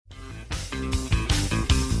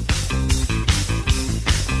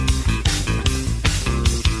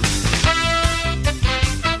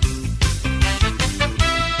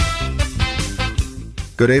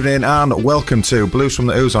Good evening and welcome to Blues from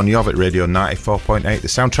the Ooze on Jorvik Radio 94.8, the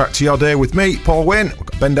soundtrack to your day with me, Paul Wynn. We've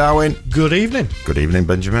got Ben Darwin. Good evening. Good evening,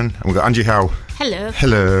 Benjamin. And we've got Angie Howe. Hello.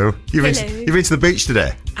 Hello. You've Hello. been to the beach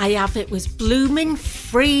today? I have. It was blooming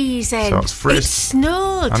freezing. So it's freezing. It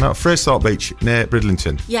snowed. I know, Fraserthorpe Beach near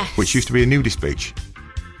Bridlington. Yes. Which used to be a nudist beach.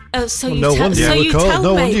 Oh, so Well, you no tell wonder so you were you cold. tell No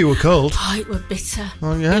me. wonder you were cold. Oh, it were bitter.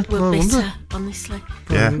 Oh, yeah? It were No bitter, wonder. honestly.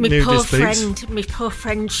 Yeah. My Nudist poor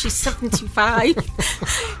friend, she's 75.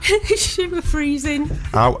 She were freezing.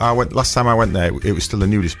 I went last time I went there. It was still a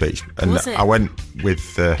nudist beach, and Was it? I went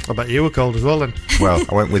with. I bet you were cold as well then. Well,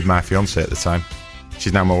 I went with my fiancée at the time.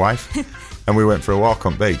 She's now my wife, and we went for a walk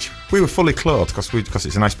on beach. We were fully clothed because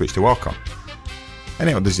it's a nice beach to walk on.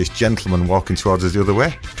 Anyway, there's this gentleman walking towards us the other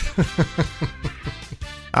way.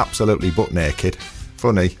 Absolutely butt naked,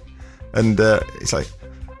 funny, and it's like,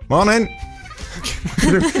 morning.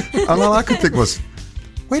 And all I could think was,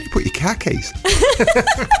 where do you put your car keys?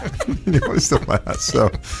 Stuff like that. So,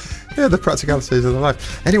 yeah, the practicalities of the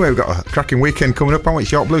life. Anyway, we've got a cracking weekend coming up, haven't we?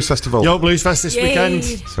 It's York Blues Festival. York Blues Fest this Yay. weekend.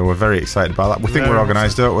 So we're very excited about that. We think Very we're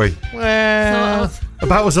organised, don't we? Well, Sort of.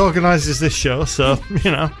 about as organised as this show, so, be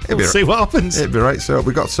we'll see what happens. It'd be right. So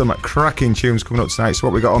we've got some cracking tunes coming up tonight. So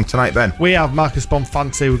what we got on tonight, Ben? We have Marcus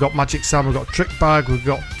Bonfanti, we've got Magic Sam, we've got Trick Bag, we've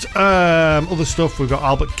got other stuff, we've got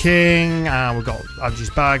Albert King, and we've got Angie's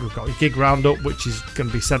Bag, we've got a gig roundup, which is going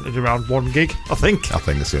to be centred around one gig, I think. I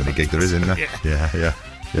think that's the only gig there is, isn't there?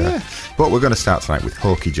 Yeah. But we're going to start tonight with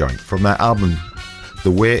Hokey Joint from their album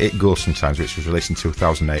The Way It Goes Sometimes, which was released in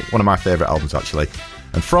 2008. One of my favourite albums, actually.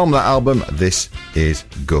 And from that album, this is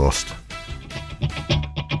Ghost.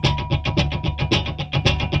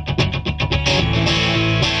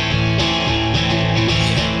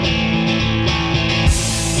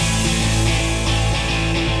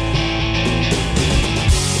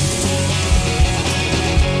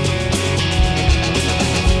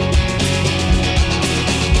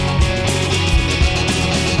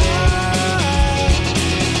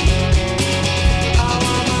 I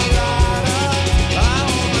want my rider.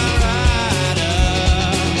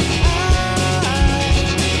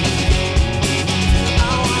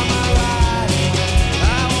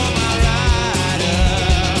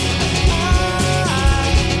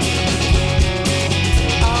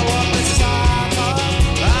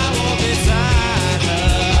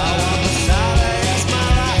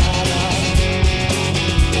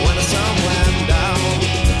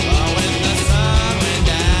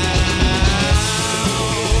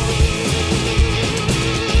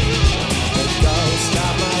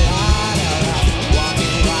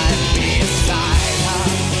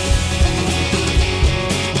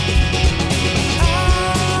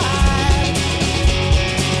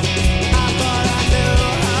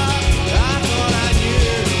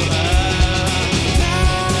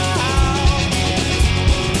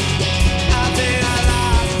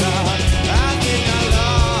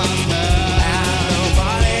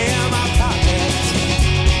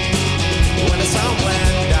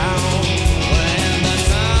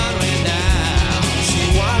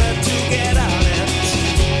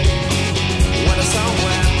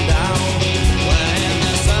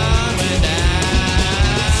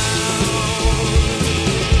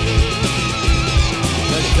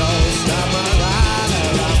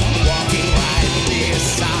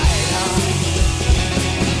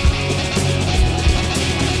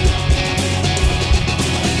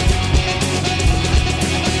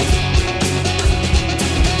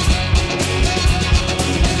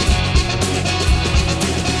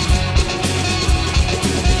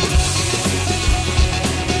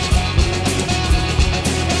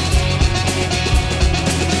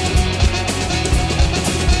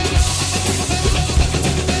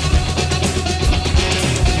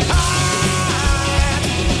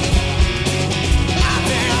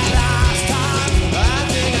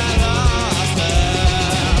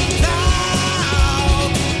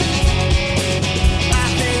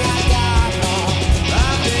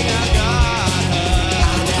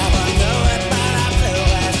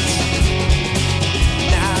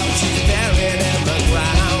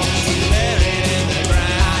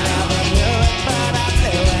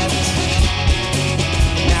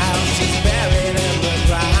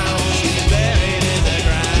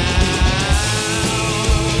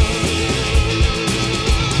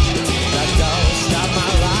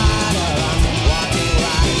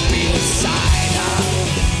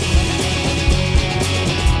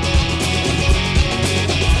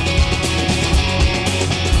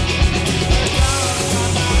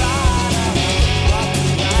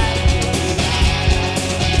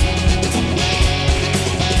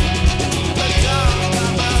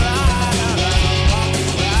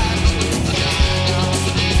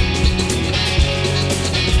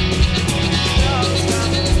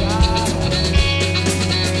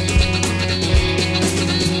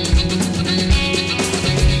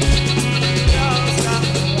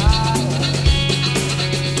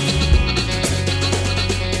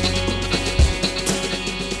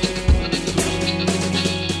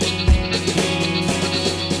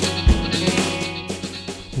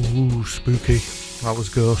 That was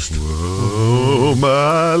Ghost. Oh,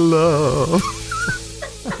 my love.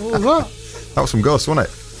 What was that? That was some Ghost, wasn't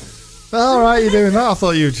it? All right, you're doing that. I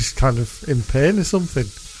thought you were just kind of in pain or something.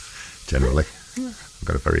 Generally. I've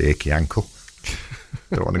got a very achy ankle.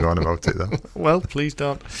 Don't want to go on about it, though. Well, please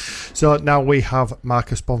don't. So now we have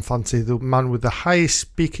Marcus Bonfanti, the man with the highest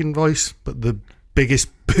speaking voice, but the biggest,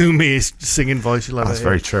 boomiest singing voice you'll ever That's hear.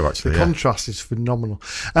 very true, actually. The contrast is phenomenal.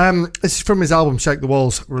 This is from his album Shake the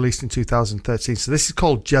Walls, released in 2013. So this is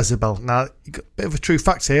called Jezebel. Now, you got a bit of a true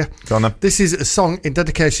fact here. Go on then. This is a song in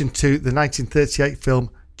dedication to the 1938 film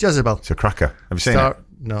Jezebel. It's a cracker. Have you seen it?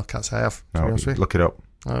 No, can't say I have. To No, be honest with you. look it up.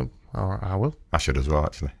 All right, I will. I should as well,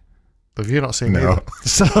 actually. Have you not seen it? No. either?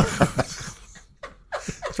 So,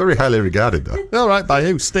 It's very highly regarded, though. all right, by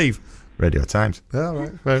who? Steve. Radio Times. All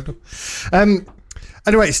right, fair enough.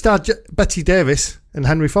 Anyway, it starred Betty Davis and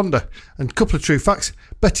Henry Fonda. And a couple of true facts.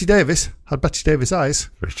 Betty Davis had Betty Davis eyes,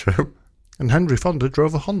 Very true. and Henry Fonda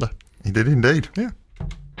drove a Honda. He did indeed. Yeah.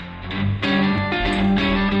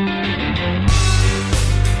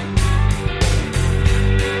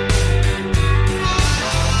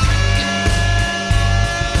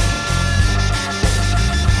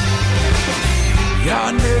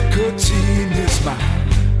 Your nicotine is my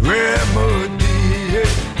remedy,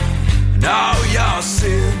 and all your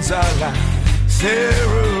sins are like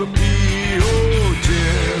therapy. Oh,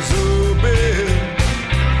 Jezebel,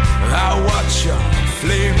 I watch your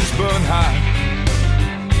flames burn high.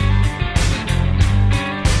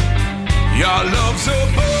 Your love's a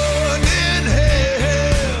burning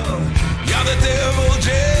hell. You're the devil,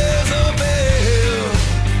 Jezebel.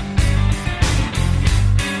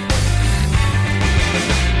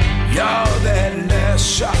 You're that last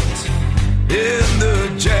shot in the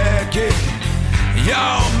jacket.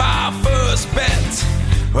 You're my first bet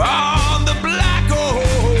on the black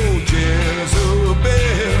hole,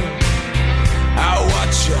 Jezebel. I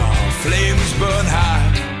watch your flames burn high.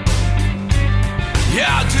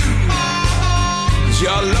 Yeah, I do. 'Cause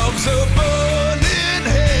your love's a burning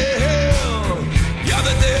hell. You're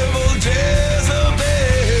the devil,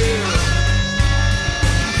 Jezebel.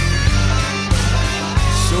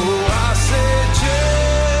 So I say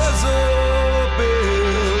Jezebel,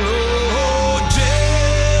 oh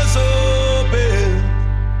Jezebel.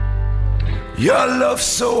 Your love's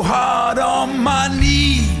so hard on my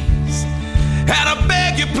knees, and I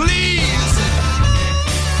beg you please,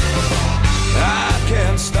 I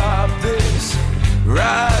can't stop this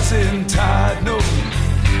rising tide, no.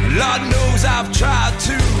 Lord knows I've tried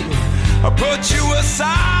to put you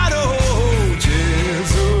aside, oh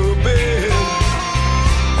Jezebel.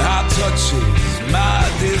 Our touch is my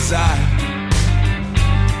desire.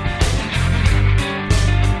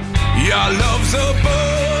 Your love's a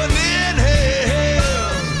burning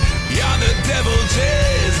hell. You're the devil,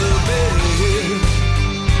 Jezebel.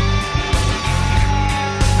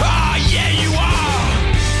 Oh, yeah, you are.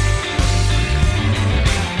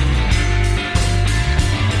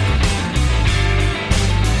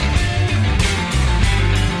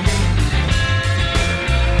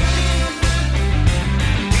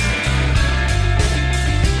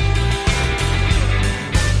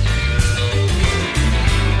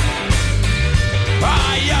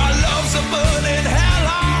 Ah, your love's a burning hell.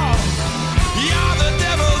 Oh, you're the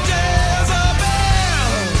devil, Jezebel.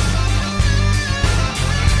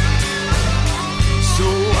 So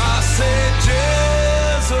I say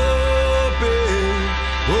Jezebel,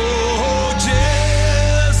 oh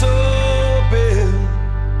Jezebel.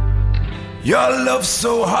 Your love's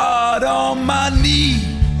so hard on my knees,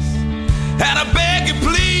 and I beg you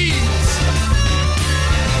please,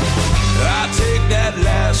 I take that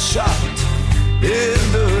last shot in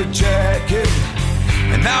the jacket,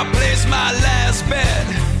 and I'll place my last bet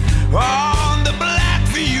on the black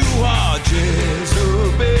for you, oh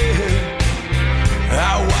Jezebel.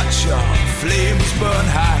 I watch your flames burn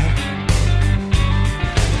high,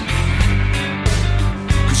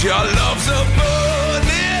 'cause your love's a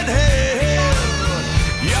burning hell.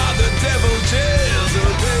 You're the devil,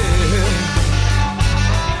 Jezebel.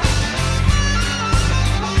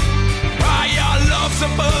 Ah, your love's a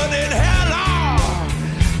burning hell.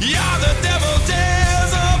 You're the devil,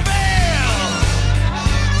 Jezebel.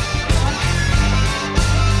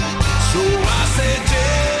 So I say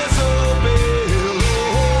Jezebel,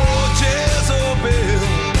 oh Jezebel,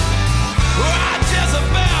 oh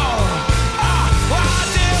Jezebel, oh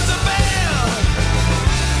Jezebel.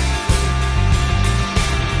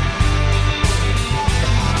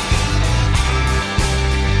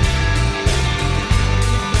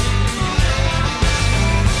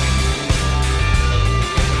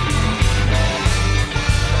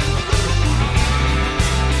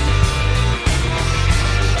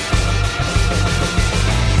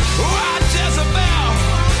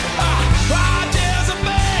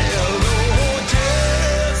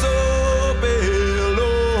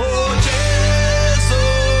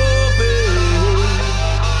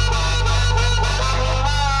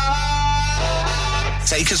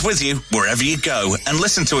 Take us with you wherever you go and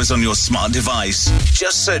listen to us on your smart device.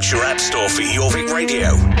 Just search your app store for Jorvik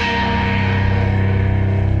Radio.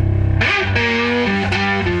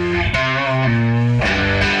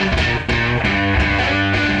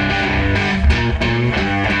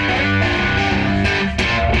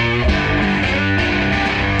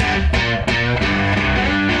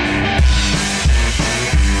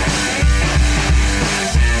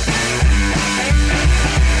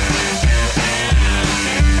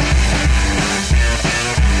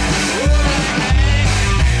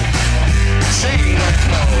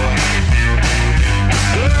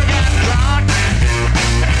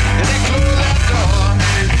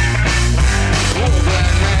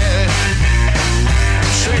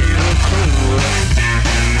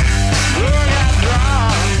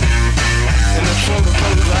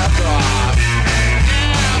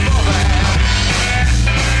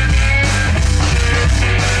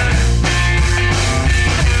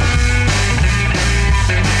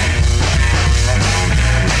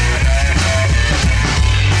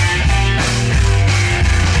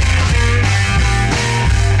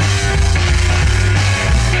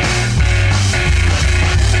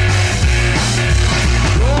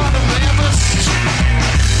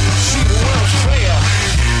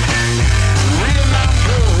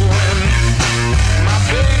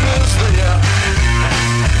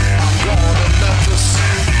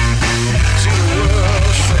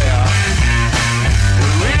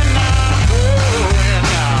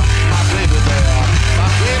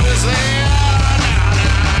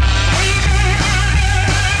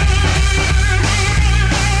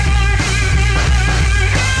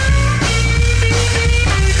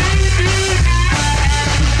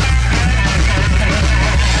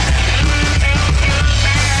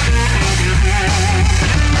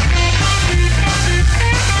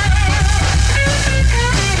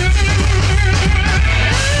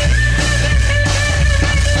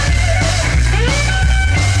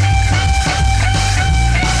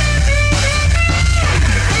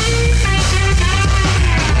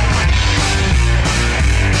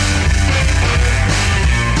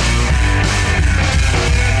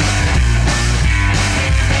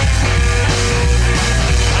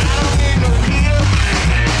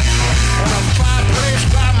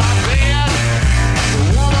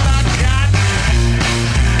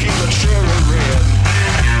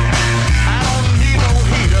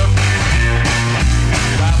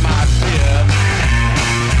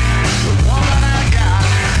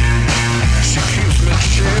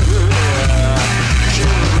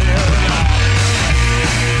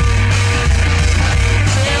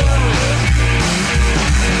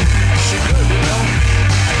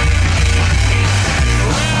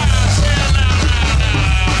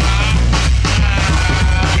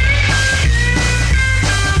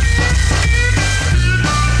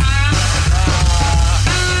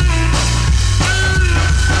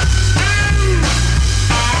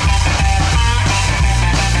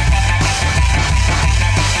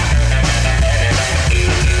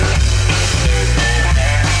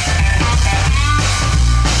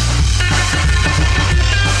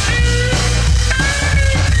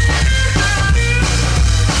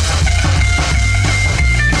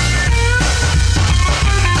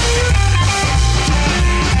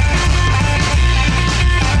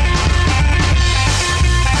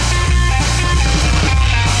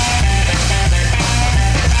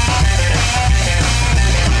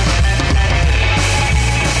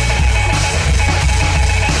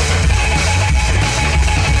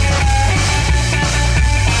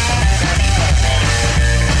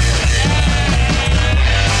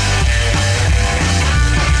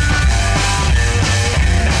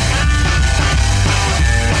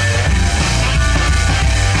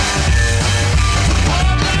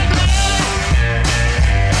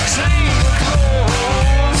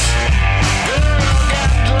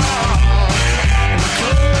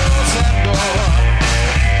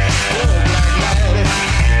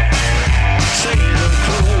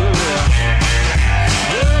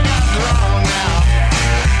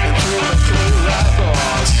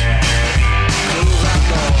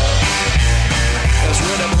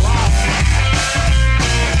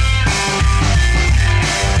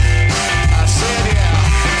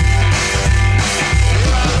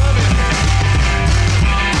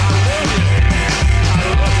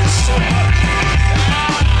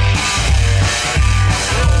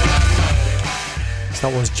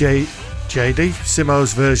 That was JD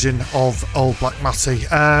Simo's version of Old Black Matty.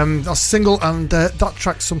 That's a single, and that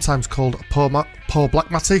track's sometimes called Poor Black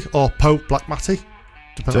Matty or Po Black Matty.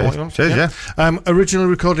 Depending on what you want. Cheers, yeah. Originally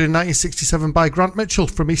recorded in 1967 by Grant Mitchell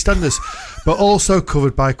from EastEnders, but also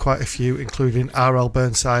covered by quite a few, including R.L.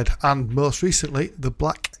 Burnside and, most recently, the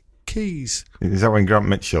Black Keys. Is that when Grant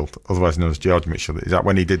Mitchell, otherwise known as George Mitchell, is that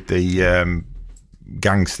when he did the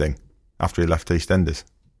gangs thing after he left EastEnders?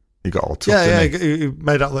 He got all tough, didn't he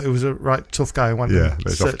made out that he was a right tough guy. And went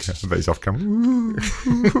but he's off camera.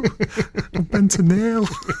 I'm bent a nail.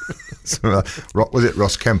 Was it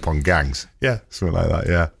Ross Kemp on gangs? Yeah. Something like that,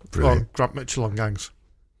 yeah. Brilliant. Or Grant Mitchell on gangs.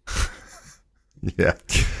 Yeah.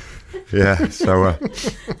 Yeah, so...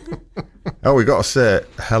 we got to say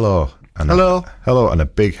hello. Hello and a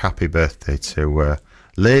big happy birthday to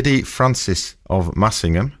Lady Frances of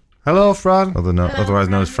Massingham. Hello, Fran. Otherwise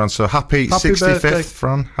known as Fran. So happy 65th, birthday.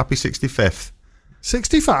 Fran. Happy 65th.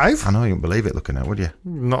 65? I know, you wouldn't believe it looking at her, would you?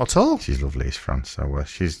 Not at all. She's lovely, is Fran. So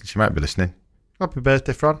she might be listening. Happy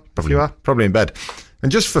birthday, Fran. Probably, if you are. Probably in bed.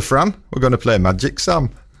 And just for Fran, we're going to play Magic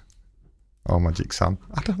Sam. Oh, Magic Sam.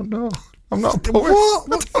 I don't know. I'm not a poet.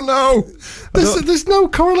 What? I don't know. There's no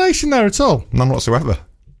correlation there at all. None whatsoever.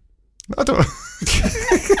 I don't know.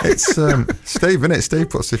 It's Steve, innit? Steve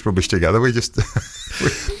puts this rubbish together. We just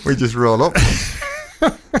we just roll up,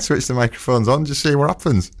 switch the microphones on, just see what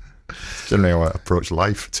happens. It's generally how I approach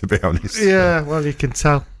life, to be honest. Yeah, well, you can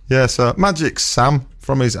tell. Yeah, so Magic Sam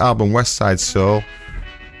from his album West Side Soul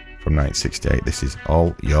from 1968. This is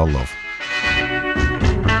All Your Love.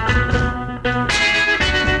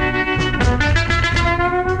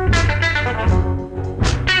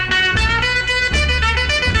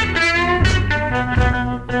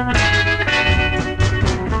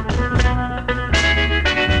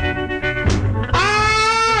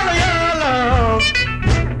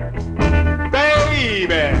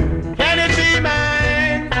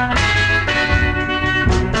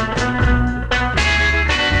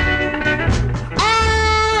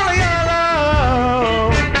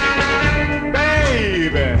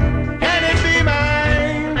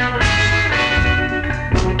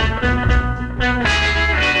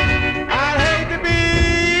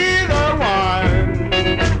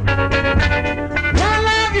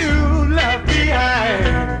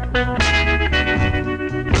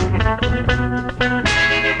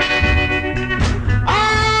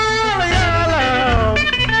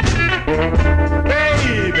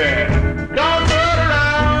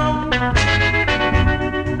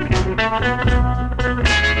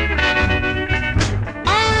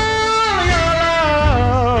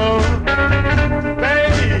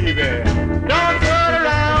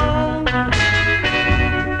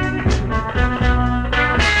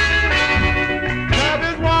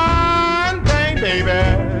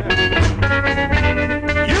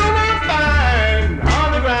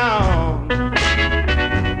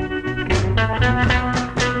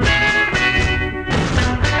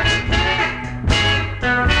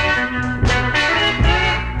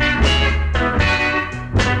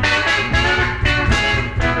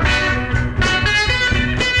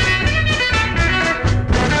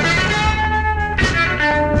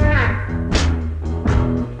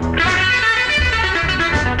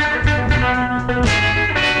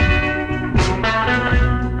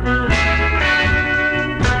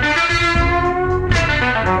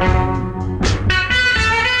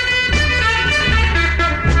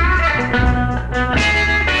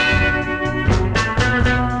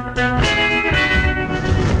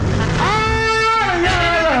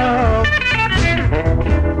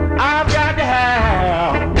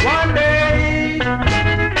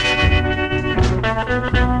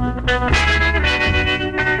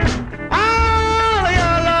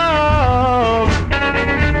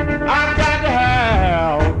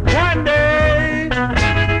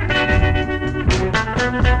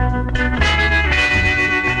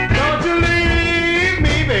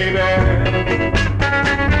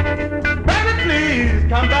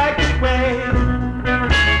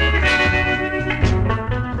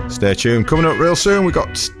 Stay tuned. Coming up real soon, we've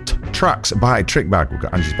got tracks by Trick Bag. We've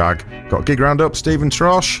got Angie's Bag. Got Gig Roundup, Stephen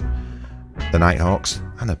Trosh, the Nighthawks,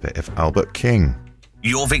 and a bit of Albert King.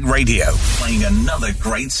 Jorvik Radio, playing another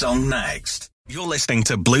great song next. You're listening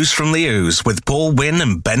to Blues from the Ooze with Paul Wynn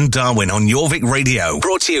and Ben Darwin on Jorvik Radio.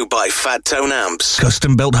 Brought to you by Fat Tone Amps,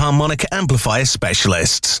 custom-built harmonic amplifier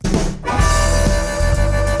specialists.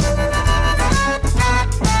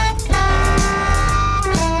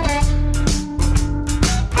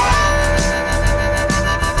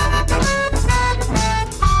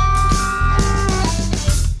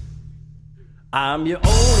 I'm your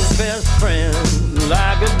oldest best friend,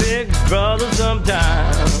 like a big brother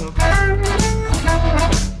sometimes.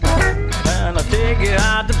 And I take you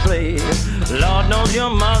out to play, Lord knows your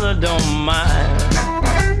mother don't mind.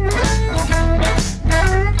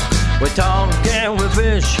 We talk and we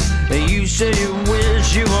fish, and you say you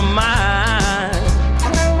wish you were mine.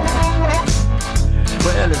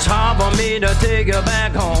 Well, it's hard for me to take you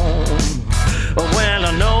back home when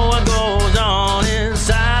I know what goes on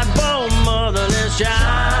inside. Oh, motherless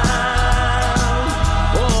child.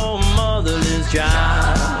 Oh, motherless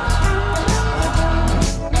child.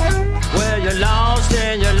 Well, you're lost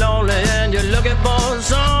and you're lonely and you're looking for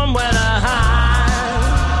somewhere to hide.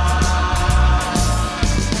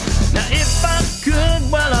 Now, if I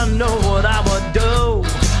could, well, I know what I would do.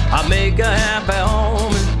 I'd make a happy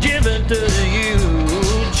home and give it to you.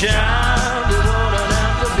 Child, you wouldn't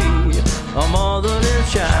have to be a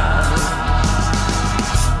motherless child.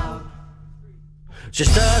 She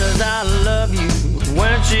stutters, I love you,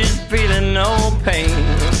 when she's feeling no pain.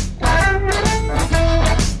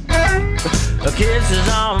 Her kisses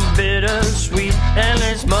are bittersweet and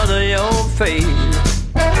they smother your face.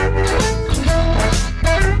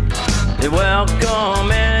 They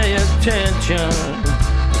welcome any attention,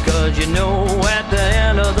 cause you know at the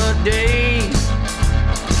end of the day,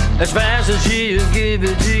 as fast as she'll give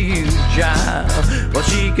it to you, child, well,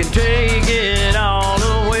 she can take it all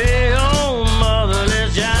away. Oh,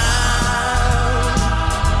 motherless child.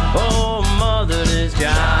 Oh, motherless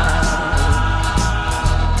child.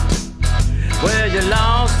 Well, you're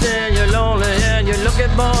lost and you're lonely and you're looking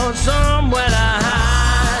for somewhere to hide.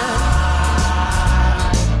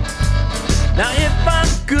 Now, if I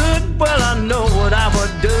could, well, I know what I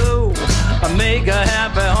would do. I'd make a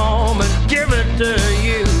happy home and give it to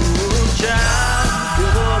you. Child, you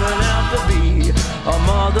wouldn't have to be a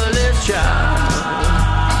motherless child.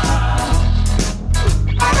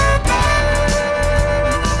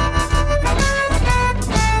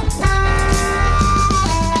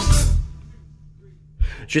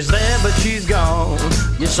 She's there but she's gone,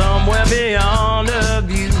 you're somewhere beyond her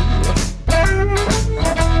view.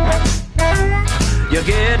 You're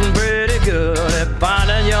getting pretty good at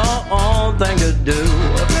finding your own thing to do.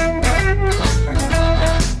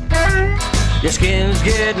 Your skin's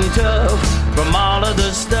getting tough from all of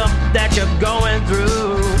the stuff that you're going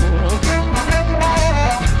through.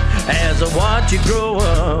 As I watch you grow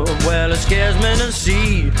up, well, it scares me to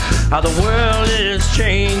see how the world is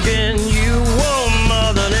changing you. Oh,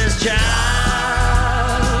 motherless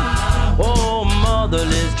child. Oh,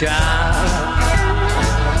 motherless child.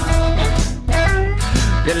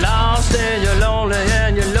 You're lost and you're lonely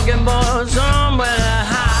and you're looking for somewhere to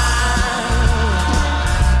hide.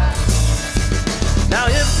 Now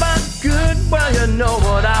if I could, well, you know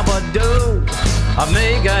what I would do. I'd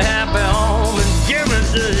make a happy home and give it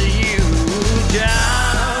to you.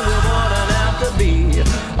 Child, you wouldn't have to be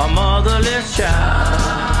a motherless child.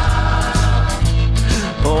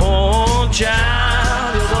 Oh,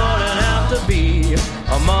 child, you wouldn't have to be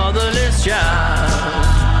a motherless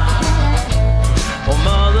child. Oh,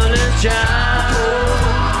 motherless child.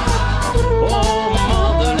 Oh,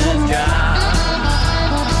 motherless child.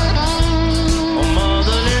 Oh,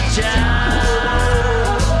 motherless child.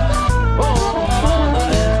 Oh,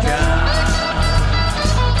 motherless child.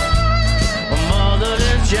 Oh,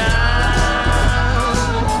 motherless child.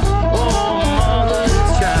 Oh,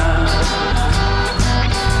 motherless child.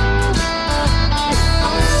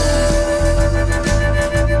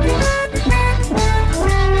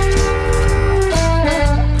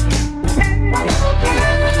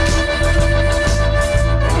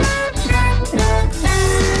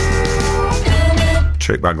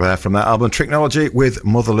 Trick Bag there from that album Tricknology with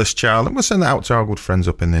Motherless Child, and we'll send that out to our good friends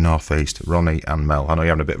up in the northeast, Ronnie and Mel. I know you're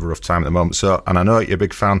having a bit of a rough time at the moment, so, and I know you're a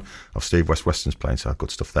big fan of Steve West Western's playing, so good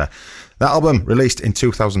stuff there. That album released in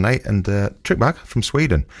 2008, and Trick Bag from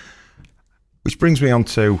Sweden, which brings me on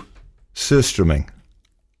to surstrumming.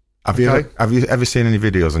 Have you ever seen any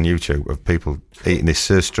videos on YouTube of people eating this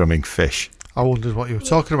surstrumming fish? I wondered what you were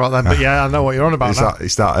talking about then, but yeah, I know what you're on about now.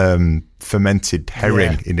 It's that fermented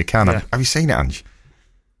herring in the can. Yeah. Have you seen it, Ange?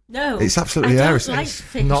 No, It's absolutely I hilarious. don't like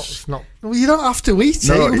fish. It's not. Well, you don't have to eat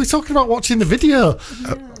No, it. We're talking about watching the video.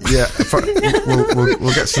 Yeah,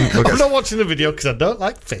 we'll get some. I'm not watching the video because I don't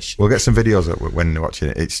like fish. We'll get some videos of when they're watching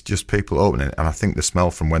it. It's just people opening it, and I think the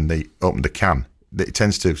smell from when they open the can, it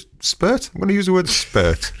tends to spurt. I'm going to use the word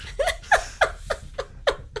spurt.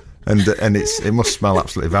 And it must smell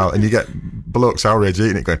absolutely vile. And you get blokes our age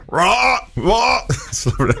eating it going, "Rah, what?"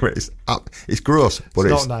 It's gross, but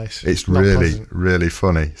It's not nice. It's Not really, pleasant. really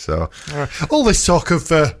funny. So, All this talk of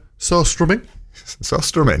surstrumming.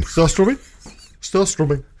 surstrumming.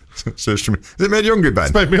 Has it made you hungry, Ben?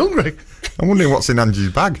 It's made me hungry. I'm wondering what's in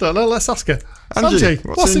Angie's bag. Don't know, let's ask her. Angie,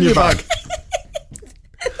 what's in your bag?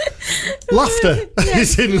 Laughter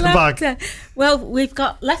is in the bag. Laughter. Well, we've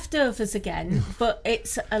got leftovers again, but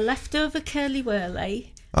it's a leftover curly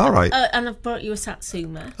whirly. All right. And I've brought you a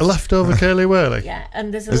Satsuma. A leftover curly whirly. Yeah,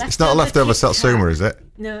 and there's a leftover It's not a leftover Kit Kat. Satsuma, is it?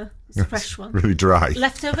 No, it's a fresh one. Really dry.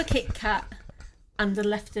 Leftover Kit Kat and a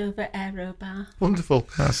leftover Aero bar. Wonderful.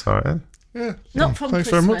 That's all right. Yeah. Not from Thanks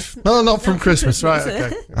Christmas. very much. No, not from Christmas. Right,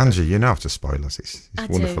 okay. Angie, you know how to spoil us. It's I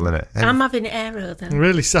wonderful, do. isn't it? I'm having Aero then.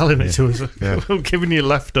 Really selling it to us. Yeah. We're giving you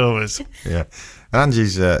leftovers. Yeah. And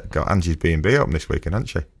Angie's got Angie's B&B open this weekend, hasn't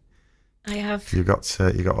she? I have. You got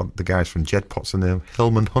the guys from Jed Potts and the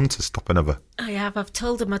Hillman Hunter stopping over. I have. I've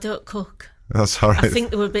told them I don't cook. That's all right. I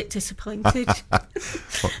think they were a bit disappointed.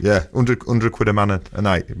 Yeah, 100 quid a man a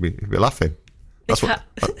night. You'd be laughing. That's what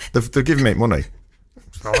they've given me money.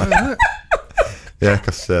 All right, isn't it? Yeah,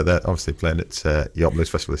 because they're obviously playing at York Blues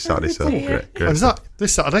Festival this Saturday. So great. When's that?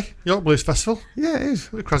 This Saturday, York Blues Festival, Yeah, it is.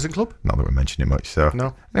 the Crescent Club. Not that we're mentioning it much. So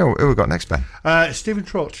No. Anyway, who we got next, Ben? Stephen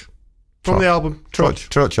Troch. From Troch. the album Troch.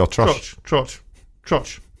 Troch or Trosh?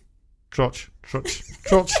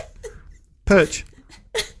 Troch. Perch.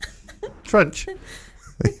 Trench.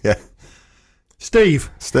 Yeah. Steve.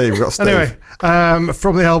 Steve, we've got Steve. Anyway,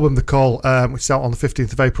 from the album The Call, which is out on the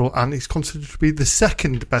 15th of April, and he's considered to be the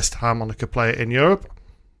second best harmonica player in Europe.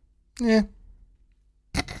 Yeah.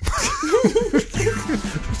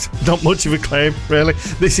 Not much of a claim, really.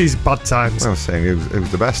 This is Bad Times. I was saying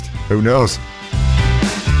who's the best. Who knows?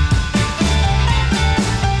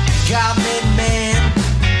 God made man,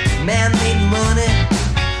 man made money.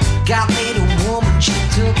 God made a woman, she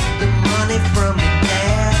took the money from the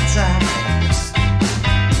bad times.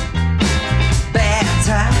 Bad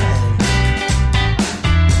times.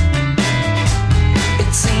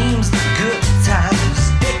 It seems the good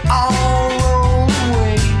times, they all roll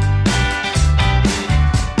away.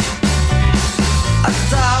 A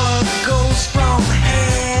dollar goes from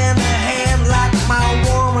hand to hand like my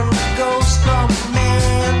woman goes from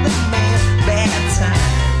man to man. Bad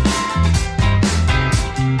times.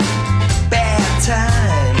 Bad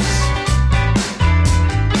times.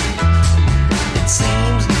 It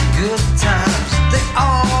seems the good times, they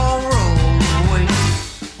all roll away.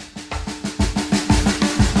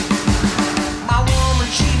 My woman,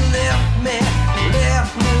 she left me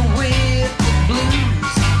with the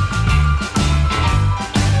blues.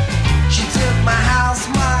 She took my house,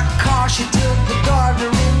 my car, she took the gardener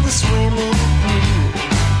in the swimming pool.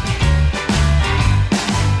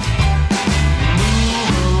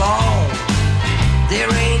 Move along,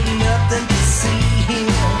 there ain't nothing to see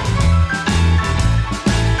here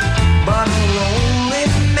but a lonely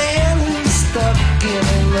man who's stuck in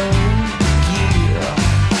a lone gear.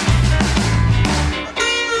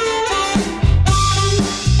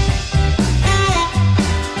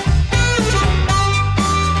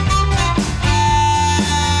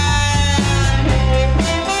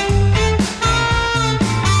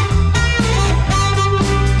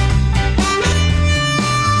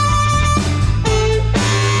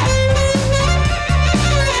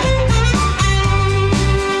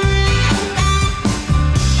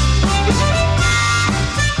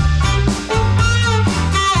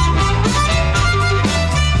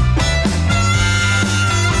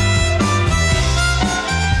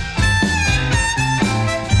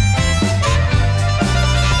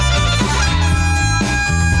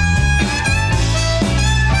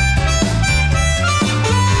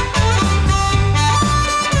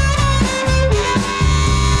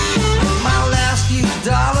 My last few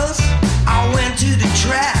dollars, I went to the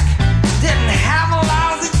track. Didn't have a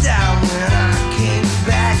lousy down when I came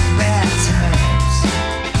back. Bad times.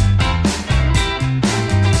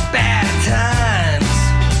 Bad times.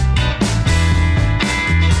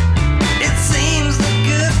 It seems the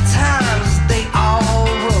good times, they all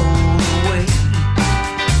roll away.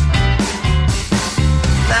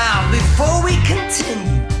 Now, before we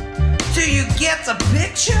continue, do you get the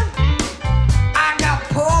picture? I got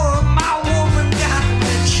poor, my woman got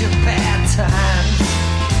richer. Bad times.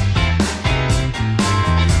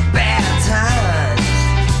 Bad times.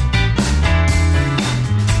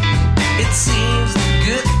 It seems the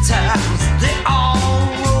good times, they all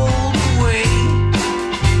rolled away.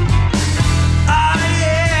 Oh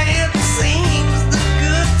yeah, it seems the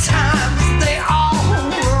good times, they all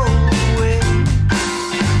rolled away.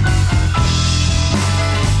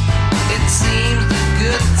 It seems the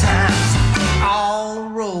good times, they all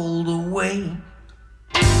rolled away.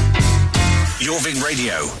 Jorvik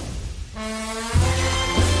Radio.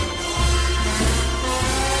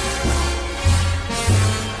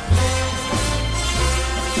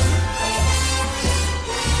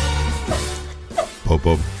 Bum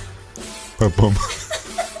bum. Bum bum.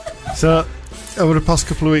 So, over the past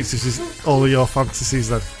couple of weeks, this is all of your fantasies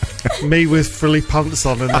then. Me with frilly pants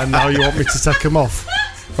on, and then now you want me to take them off.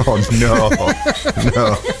 Oh, no.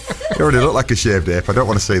 You already look like a shaved ape. I don't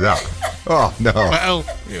want to see that. Oh, no. Well,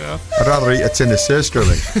 yeah. I'd rather eat a tin of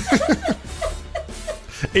surströmming.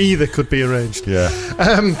 Either could be arranged. Yeah.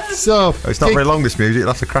 So It's not very long, this music. You'll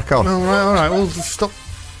have to crack on. All right. Well, stop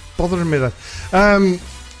bothering me then.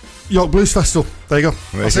 York Blues Festival. There you go.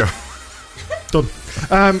 There you go.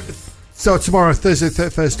 Done. So tomorrow, Thursday,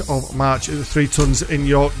 31st of March, at the 3 Tons in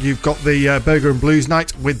York, you've got the Burger and Blues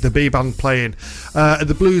Night with the B Band playing. At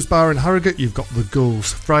the Blues Bar in Harrogate, you've got the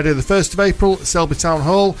Ghouls. Friday the 1st of April, at Selby Town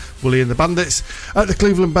Hall, Wooly and the Bandits. At the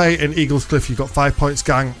Cleveland Bay in Eagles Cliff, you've got 5 Points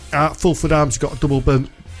Gang. At Fulford Arms, you've got a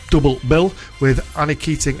double bill with Annie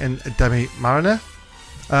Keating and Demi Mariner.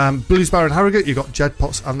 Blues Bar in Harrogate, you've got Jed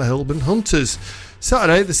Potts and the Hillman Hunters.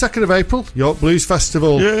 Saturday, the 2nd of April, York Blues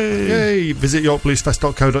Festival. Yay! Visit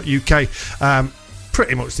yorkbluesfest.co.uk.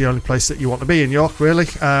 Pretty much the only place that you want to be in York, really.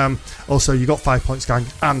 Also, you got 5 Points Gang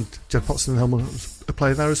and Jed Potts and the Hillman Hunters are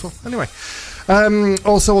playing there as well. Anyway.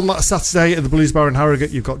 Also on that Saturday at the Blues Bar in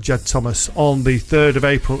Harrogate, you've got Jed Thomas. On the 3rd of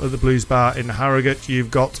April at the Blues Bar in Harrogate,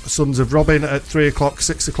 you've got Sons of Robin at 3 o'clock,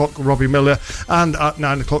 6 o'clock Robbie Miller, and at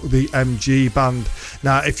 9 o'clock the MG Band.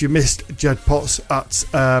 Now, if you missed Jed Potts at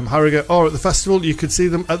Harrogate or at the festival, you could see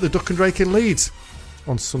them at the Duck and Drake in Leeds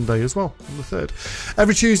on Sunday as well, on the 3rd.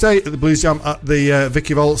 Every Tuesday at the Blues Jam at the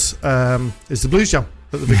Vicky Vaults is the Blues Jam.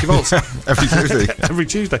 At the Vicky Vaults. Every Tuesday. Every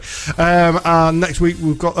Tuesday. And next week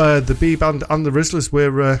we've got the B Band and the Rizzlers.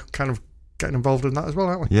 We're kind of getting involved in that as well,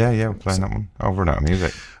 aren't we? Yeah, we're playing that one. I'll run out of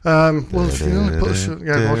music. Well, if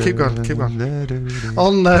you keep going.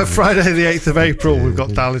 On Friday the 8th of April, we've got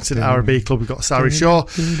Darlington R&B Club, we've got Sari Shaw,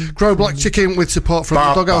 Crow Black Chicken with support from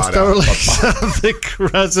the Doghouse Derelicts at the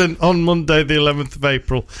Crescent on Monday the 11th of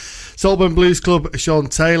April. Saltburn Blues Club, Sean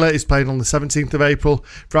Taylor is playing on the 17th of April.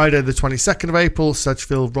 Friday the 22nd of April,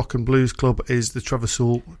 Sedgefield Rock and Blues Club is the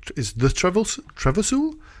Trevorsoul.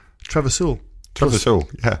 Trevorsoul,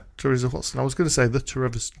 yeah. Teresa Watson. I was going to say the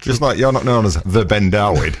Trevorsoul. Just like you're not known as the Ben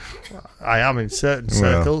Darwood. I am in certain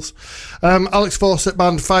circles. Alex Fawcett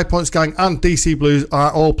Band, 5 Points Gang and DC Blues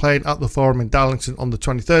are all playing at the Forum in Darlington on the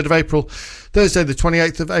 23rd of April. Thursday the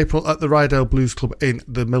 28th of April at the Rydale Blues Club in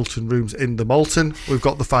the Milton Rooms in the Malton. We've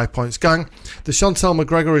got the 5 Points Gang. The Chantel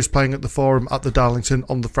McGregor is playing at the Forum at the Darlington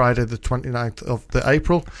on the Friday the 29th of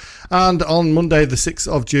April. And on Monday the 6th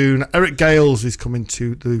of June, Eric Gales is coming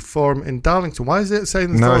to the Forum in Darlington. Why is it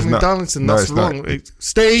saying the Forum in Darlington? No, That's wrong.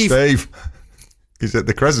 Steve! He's at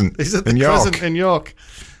the Crescent. He's at the Crescent in York.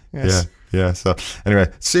 Yes. Yeah. So anyway,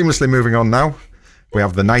 seamlessly moving on now. We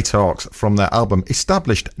have the Nighthawks from their album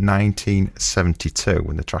established 1972,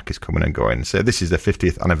 when the track is coming and going. So this is their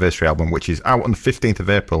 50th anniversary album, which is out on the 15th of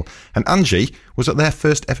April. And Angie was at their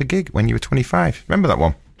first ever gig when you were 25. Remember that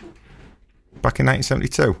one? Back in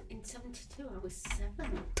 1972. In 72, I was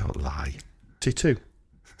 7. Don't lie. T2.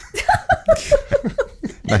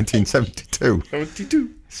 1972.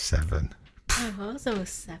 72. 7. I was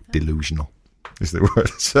 7. Delusional is the word.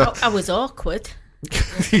 So I was awkward.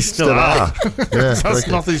 He's still are. Yeah, That's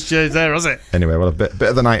nothing's changed there, has it? anyway, well, a bit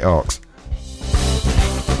of the Nighthawks.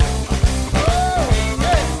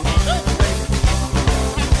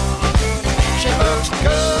 She looks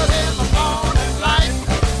good in the morning light.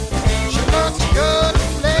 She looks good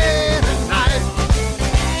late at night.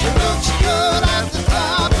 She looks good at the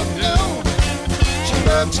top of noon. She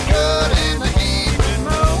looks good in the evening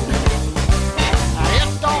moon. It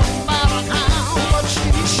don't matter how much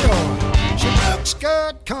she's showing. She looks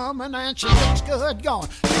good coming and she looks good going.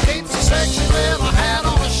 She keeps a sexy little hat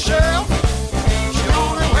on a shelf. She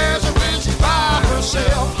only wears it when she's by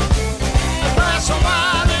herself. A glass of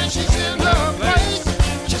wine and she's in her place.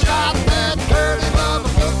 She's got that dirty love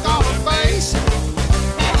look on her face.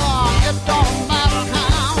 Oh, it don't matter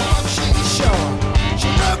how much she's showing. She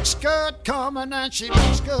looks good coming and she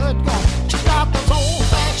looks good going. She got those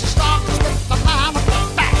old-fashioned stockings with the line up the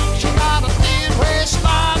back. She got a thin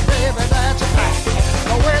waistline, baby, that's a fact.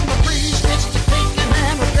 But when the breeze gets to kicking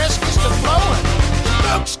and her dress gets to blowing, she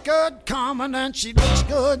looks good coming and she looks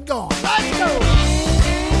good going. Let's go!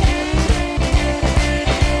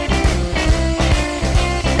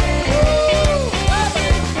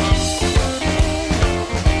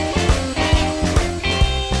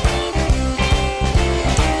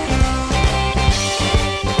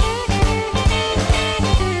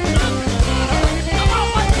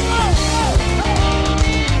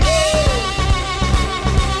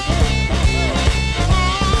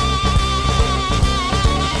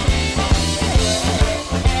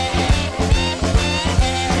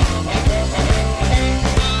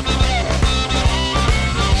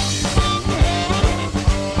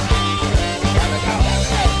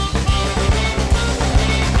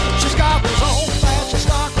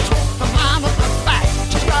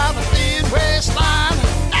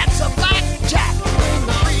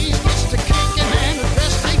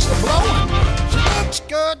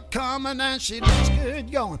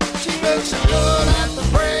 gone. She looks good at the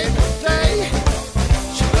break of day.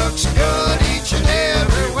 She looks good each and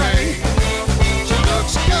every way. She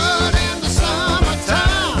looks good in the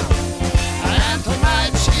summertime, and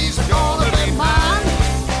tonight she's gonna be mine.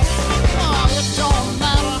 Oh, it don't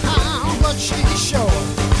matter how, but she's sure.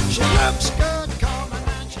 She looks good coming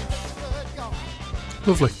and she looks good going.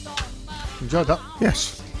 Lovely. Enjoyed that.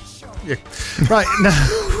 Yes. Yeah. Right, now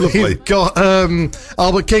we've got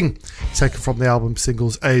Albert King, taken from the album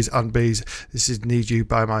singles A's and B's. This is Need You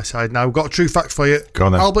By My Side. Now, we've got a true fact for you. Go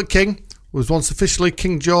on then. Albert King was once officially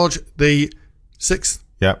King George the Sixth.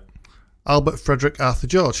 Yep. Albert Frederick Arthur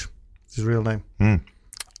George is his real name.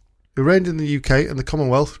 He reigned in the UK and the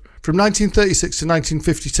Commonwealth from 1936 to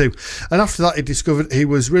 1952. And after that, he discovered he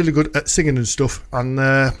was really good at singing and stuff, and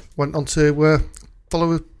went on to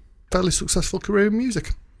follow a fairly successful career in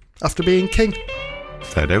music after being king.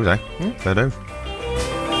 Fair dues, eh? Fair dues.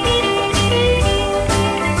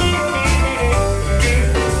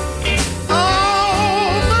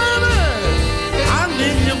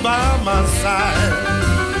 My side.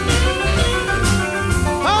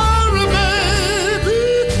 Oh, baby,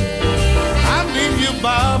 I need you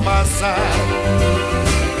by my side.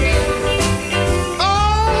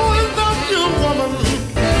 Oh, without you, woman,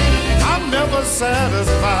 I'm never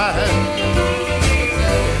satisfied.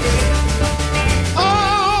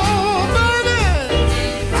 Oh, baby,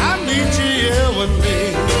 I need you here with me.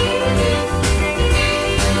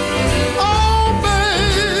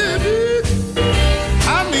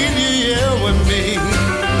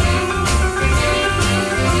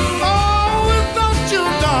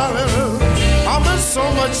 So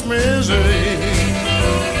much misery.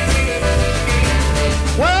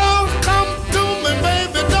 Well, come to me,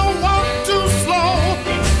 baby, don't walk too slow.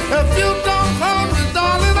 If you don't hurry,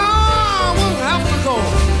 darling, I will have to go.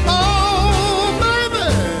 Oh, baby,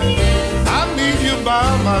 I need you by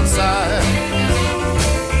my side.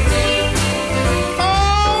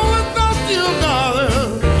 Oh, without you,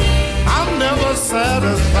 darling, I'm never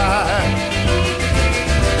satisfied.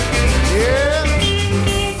 Yeah.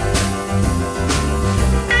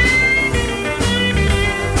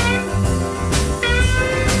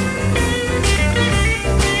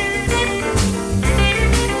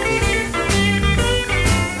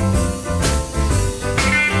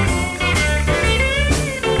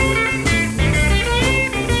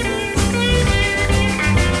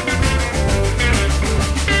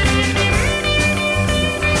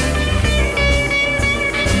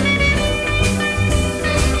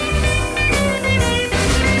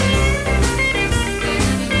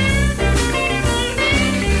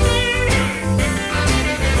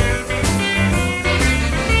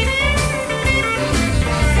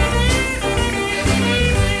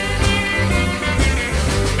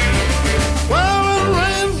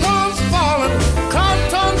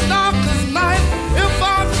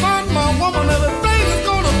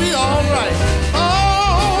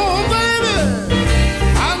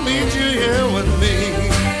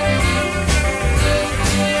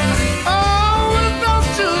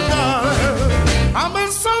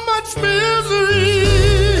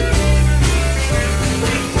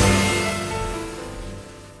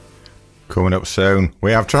 Coming up soon,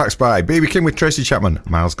 we have tracks by B.B. King with Tracy Chapman,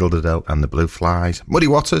 Miles Gulderdale and the Blue Flies, Muddy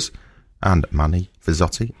Waters, and Manny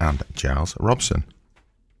Fizzotti and Giles Robson.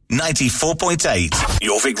 94.8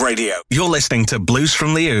 Jorvik Radio. You're listening to Blues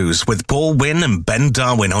from the Ooze with Paul Wynn and Ben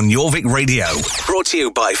Darwin on Jorvik Radio. Brought to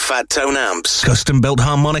you by Fat Tone Amps, custom-built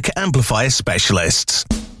harmonica amplifier specialists.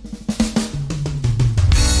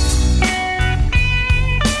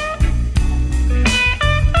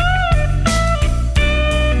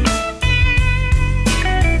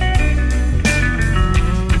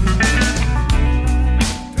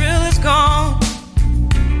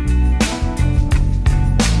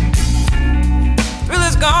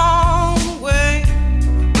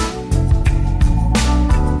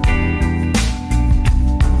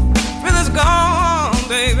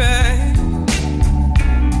 Baby,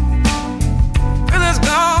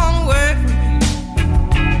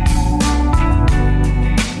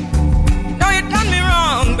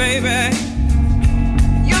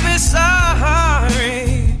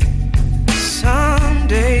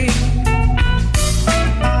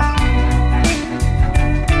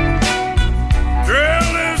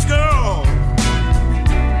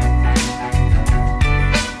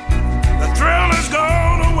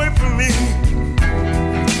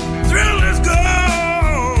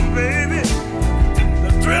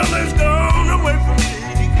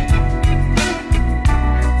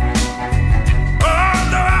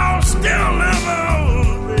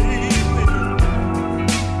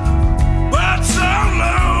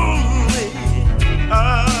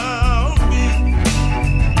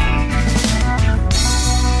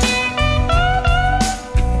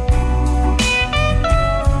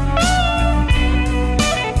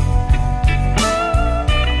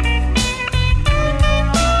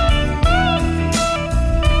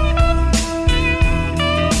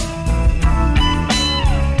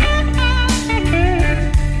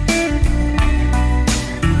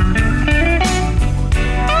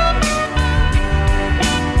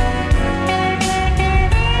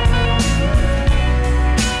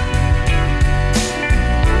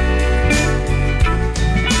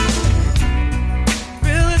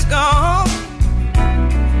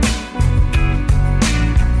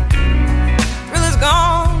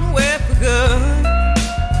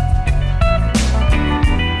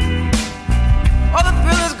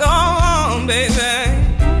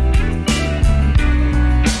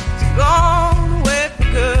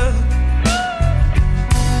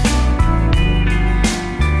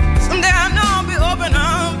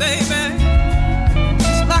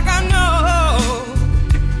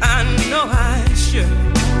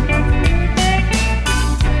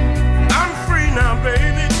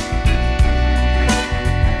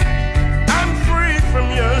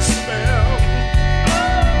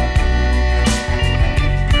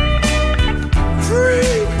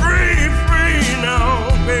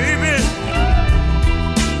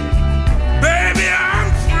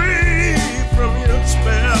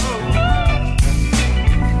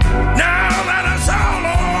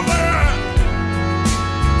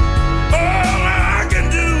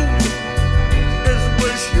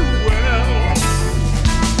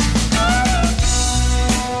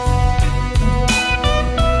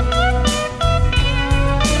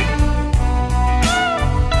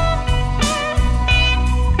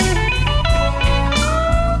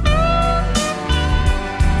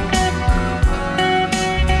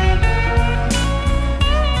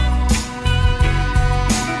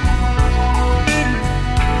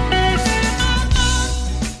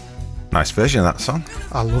 Nice version of that song.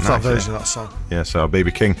 I love that version of that song. Yeah, so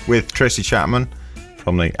BB King with Tracy Chapman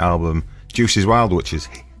from the album Juice Wild, which was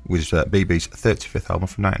BB's 35th album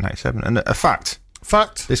from 1997. And a fact.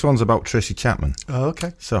 This one's about Tracy Chapman. Oh,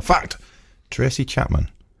 okay. So, fact. Tracy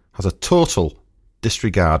Chapman has a total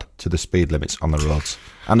disregard to the speed limits on the roads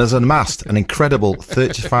and has amassed an incredible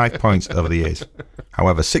 35 points over the years.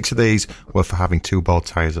 However, 6 of these were for having 2 bald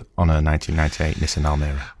tyres on a 1998 Nissan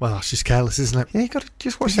Almera. Well, that's just careless, isn't it? Yeah, you got to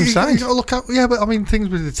just watch them signs. You got to look out. Yeah, but I mean, things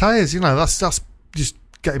with the tyres, that's just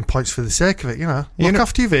getting points for the sake of it, Look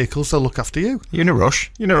after your vehicles, they'll look after you. You're in a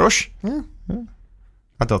rush. Yeah.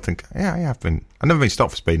 I don't think... Yeah, I have been... I've never been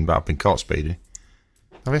stopped for speeding, but I've been caught speeding.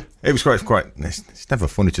 Have you? It was quite... It's never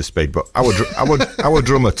funny to speed, but our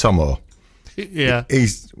drummer, Tomo... Yeah.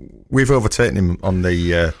 We've overtaken him on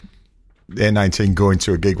the A19 going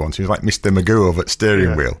to a gig once. He was like Mr. Magoo over at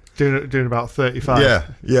steering wheel. Doing about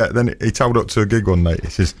 35. Yeah. Then he towed up to a gig one night.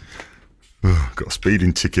 He says... got a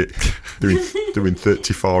speeding ticket doing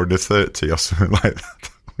 34 and a 30 or something like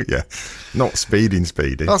that. Yeah, not speeding.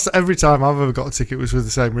 That's every time I've ever got a ticket was for the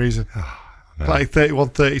same reason. No. Like 31,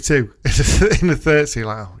 32 in a 30.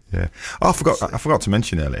 Like, yeah. Oh, I forgot to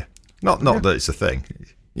mention earlier. Not that it's a thing.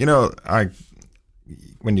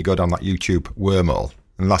 When you go down that YouTube wormhole,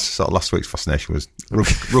 and last week's fascination was rug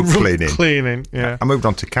cleaning. Cleaning, yeah. I moved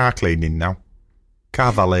on to car cleaning now.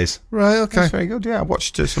 Car valets. Right, okay. That's very good, yeah. I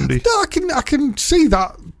watched somebody... No, I can see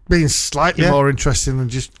that being slightly more interesting than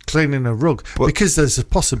just cleaning a rug. Because there's a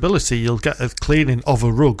possibility you'll get a cleaning of a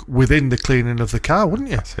rug within the cleaning of the car, wouldn't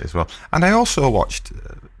you? That's it as well. And I also watched...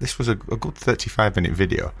 this was a good 35-minute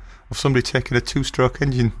video of somebody taking a 2-stroke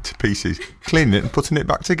engine to pieces, cleaning it and putting it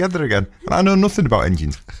back together again. And I know nothing about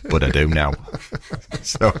engines, but I do now.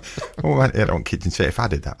 So, I went here on Kitchen City. If I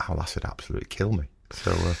did that, that would absolutely kill me.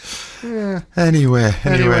 So, anyway,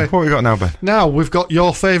 what we got now, Ben? Now we've got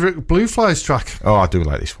your favourite Blue Flies track. Oh, I do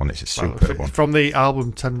like this one. It's a superb one. From the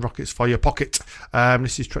album 10 Rockets for Your Pocket.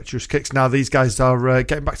 This is Treacherous Kicks. Now, these guys are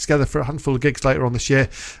getting back together for a handful of gigs later on this year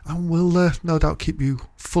and will no doubt keep you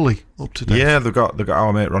fully up to date. Yeah, they've got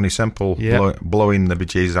our mate Ronnie Semple blowing the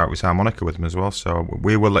bejesus out with his harmonica with them as well. So,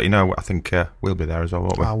 we will let you know. I think we'll be there as well,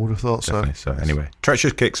 won't we? I would have thought Definitely. So. Anyway,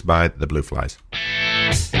 Treacherous Kicks by the Blue Flies.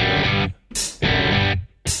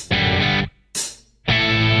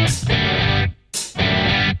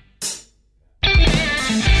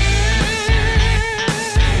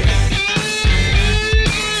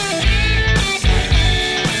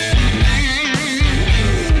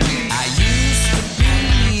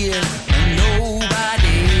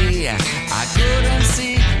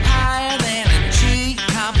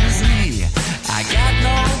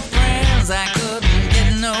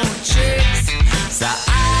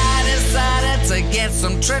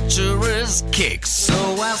 Treacherous kicks. So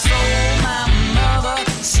I stole my mother,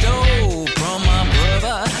 stole from my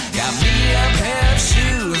brother, got me a pair of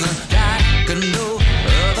shoes like no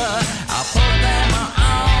other. I put them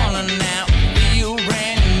on and now feel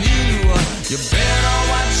brand new. You better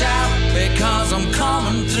watch out because I'm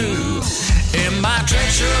coming through. In my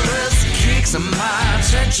treacherous kicks, I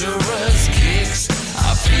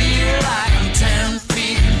feel like I'm 10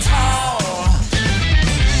 feet tall.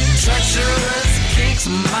 Treacherous kicks,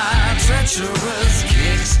 my treacherous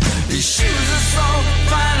kicks. These shoes are so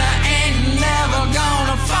fine, I ain't never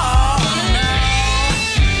gonna fall.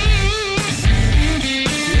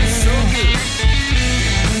 It's so good.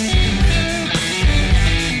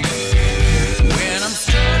 When I'm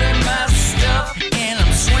strutting my stuff and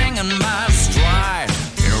I'm swinging my stride,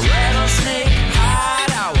 in a rattlesnake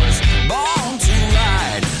hide, I was born to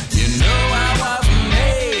ride. You know I was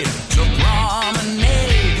made to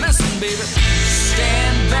promenade. Listen, baby,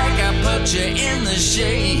 stand back, I put you in the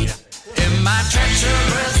shade. In my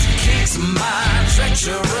treacherous kicks,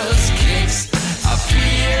 I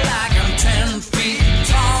feel like I'm 10 feet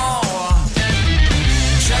tall.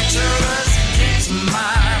 Treacherous kicks,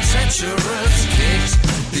 my treacherous kicks.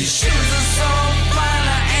 These shoes are so fine, I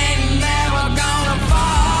ain't never gonna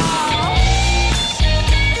fall.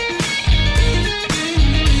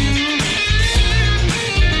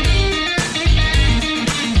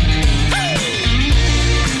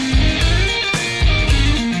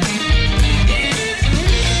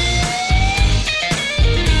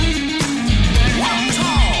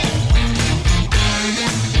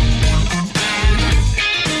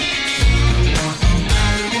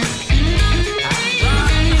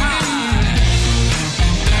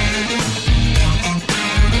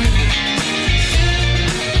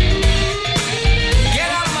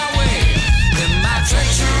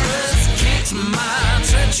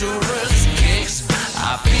 Treacherous kicks, I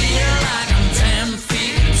feel like I'm 10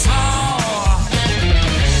 feet tall.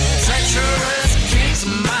 Treacherous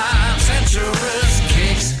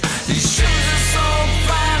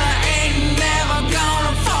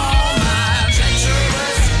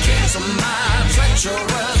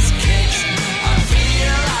treacherous kicks. I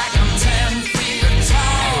feel like I'm 10 feet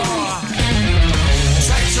tall.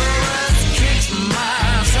 Treacherous kicks,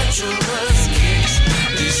 my treacherous kicks.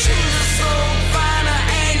 These shoes are so fine, I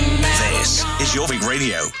ain't never. This is Jorvik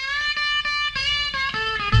Radio.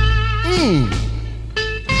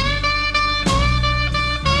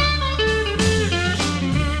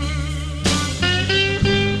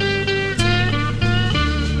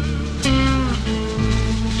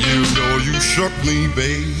 You shook me,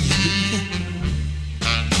 baby.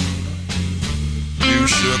 You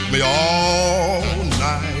shook me all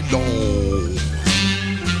night long.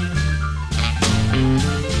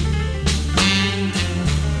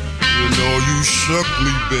 You know you shook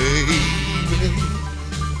me, baby.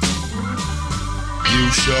 You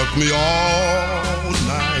shook me all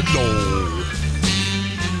night long.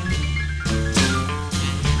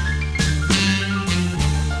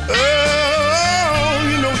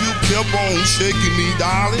 Kept on shaking me,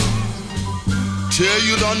 darling, till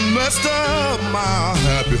you done messed up my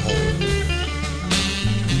happy home.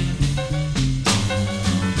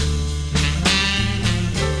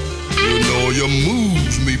 You know you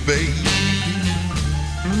moves me, baby,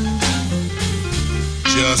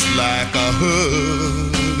 just like a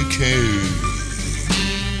hurricane.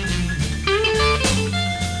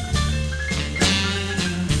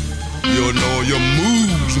 You know you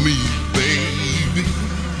moves me, baby,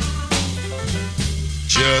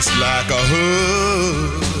 just like a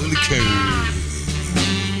hurricane.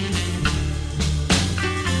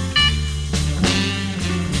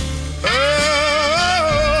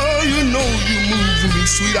 Oh, you know you move me,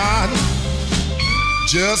 sweetheart,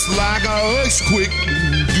 just like an earthquake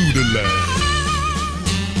do the land.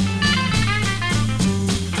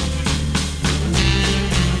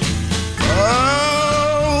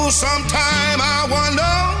 Oh, sometime I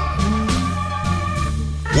wonder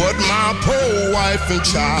what my poor wife and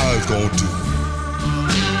child's gonna do.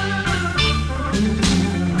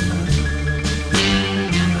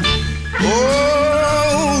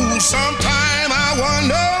 Oh, sometime I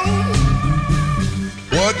wonder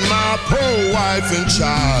what my poor wife and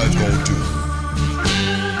child's gonna do.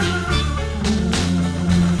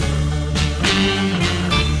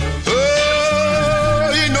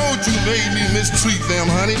 Oh, you know you made me mistreat them,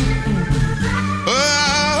 honey. Oh,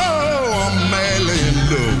 I'm madly in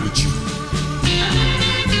love with you.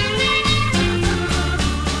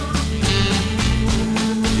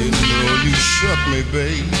 You know you shook me,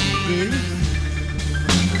 baby.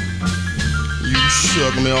 You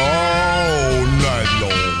shook me all night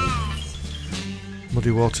long.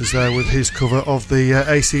 Muddy Waters there with his cover of the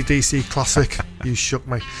AC/DC classic You Shook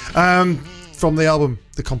Me, from the album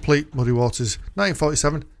The Complete Muddy Waters,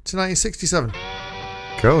 1947 to 1967.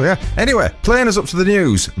 Cool, yeah. Anyway, playing us up to the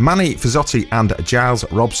news, Manny Fazzotti and Giles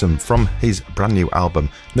Robson from his brand new album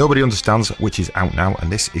Nobody Understands, which is out now,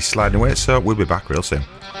 and this is sliding away, so we'll be back real soon.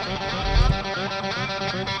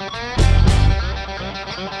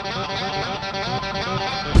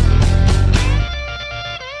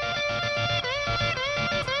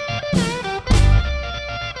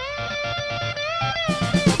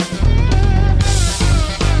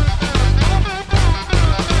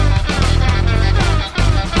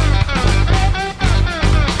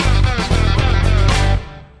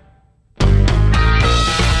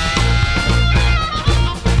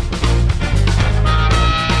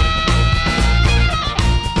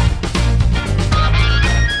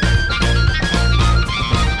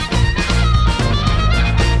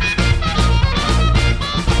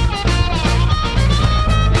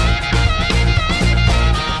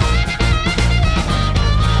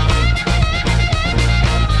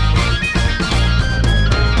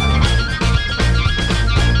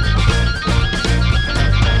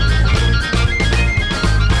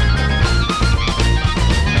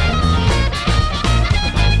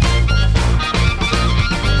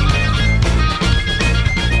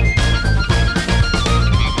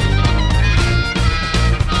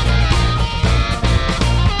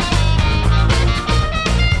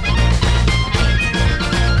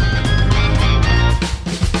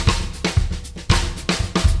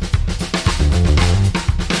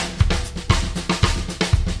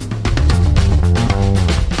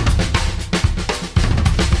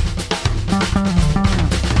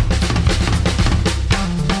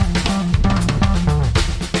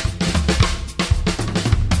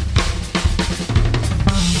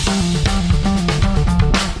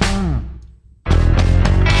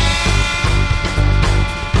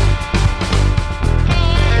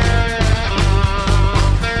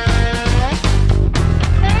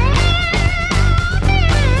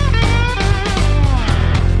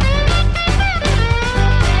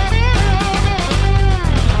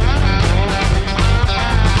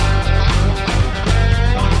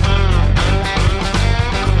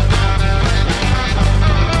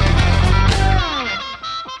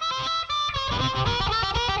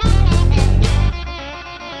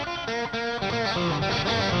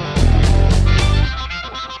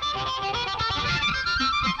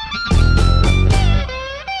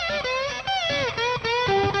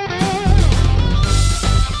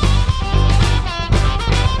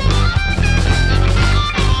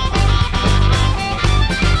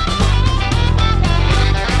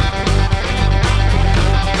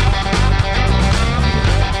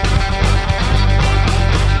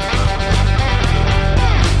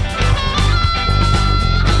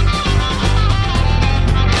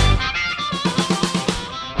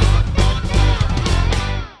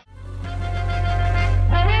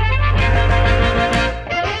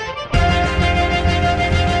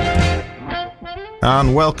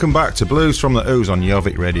 And welcome back to Blues from the Ooze on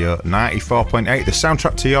Jorvik Radio 94.8, the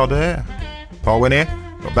soundtrack to your day. Paul Wynn here,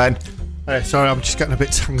 got Ben. Hey, sorry, I'm just getting a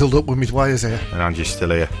bit tangled up with my wires here. And Angie's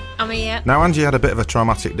still here. I'm here. Now, Angie had a bit of a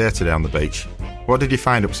traumatic day today on the beach. What did you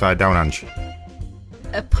find upside down, Ange?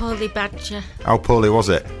 A poorly badger. How poorly was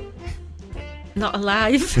it? Not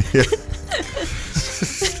alive.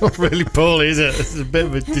 It's not really poorly, is it? There's a bit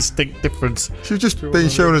of a distinct difference. She's just been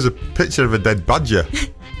shown us a picture of a dead badger.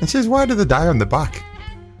 And she says, why do they die on the back?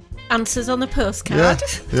 Answers on a postcard.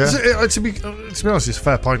 Yeah. To be honest, it's a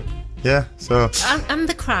fair point. Yeah, so... And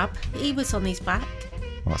the crab, he was on his back.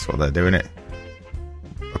 Well, that's what they're doing, it.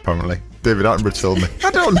 Apparently. David Attenborough told me. I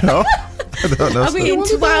don't know. Are we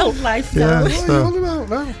into wildlife, though? Yeah, What are you on about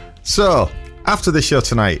now? So, after the show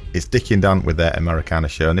tonight, it's Dickie and Dan with their Americana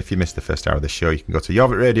show. And if you missed the first hour of the show, you can go to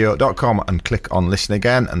jorvikradio.com and click on Listen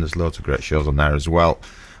Again. And there's loads of great shows on there as well.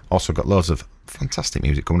 Also got loads of fantastic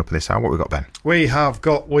music coming up in this hour. What we got, Ben? We've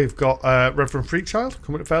got Reverend Freakchild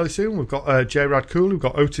coming up fairly soon. We've got J Rad Cool. We've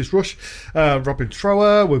got Otis Rush, Robin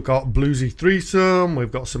Trower. We've got Bluesy Threesome.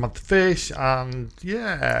 We've got Samantha Fish, and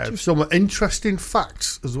some interesting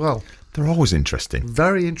facts as well. They're always interesting.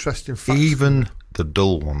 Very interesting facts. Even the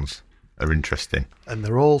dull ones are interesting. And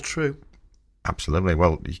they're all true. Absolutely.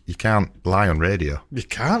 Well, you can't lie on radio. You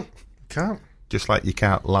can't. Just like you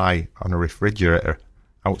can't lie on a refrigerator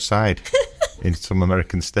outside in some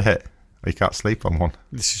American state. Or you can't sleep on one.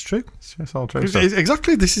 This is true. It's all true.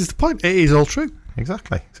 Exactly. This is the point. It is all true.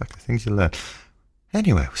 Exactly. Things you learn.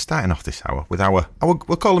 Anyway, we're starting off this hour with our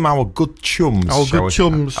we'll call them our good chums.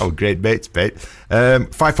 Our great mates, mate. 5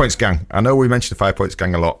 Points Gang. I know we mentioned the 5 Points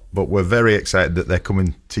Gang a lot, but we're very excited that they're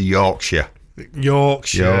coming to Yorkshire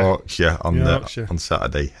on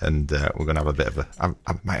Saturday, and we're going to have a bit of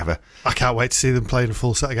I can't wait to see them playing a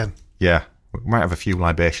full set again. Yeah, we might have a few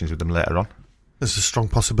libations with them later on. There's a strong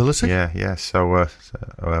possibility. Yeah. So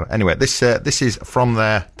anyway, this is from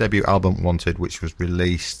their debut album Wanted, which was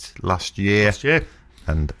released last year.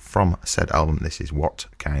 And from said album, this is What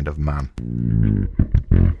Kind of Man.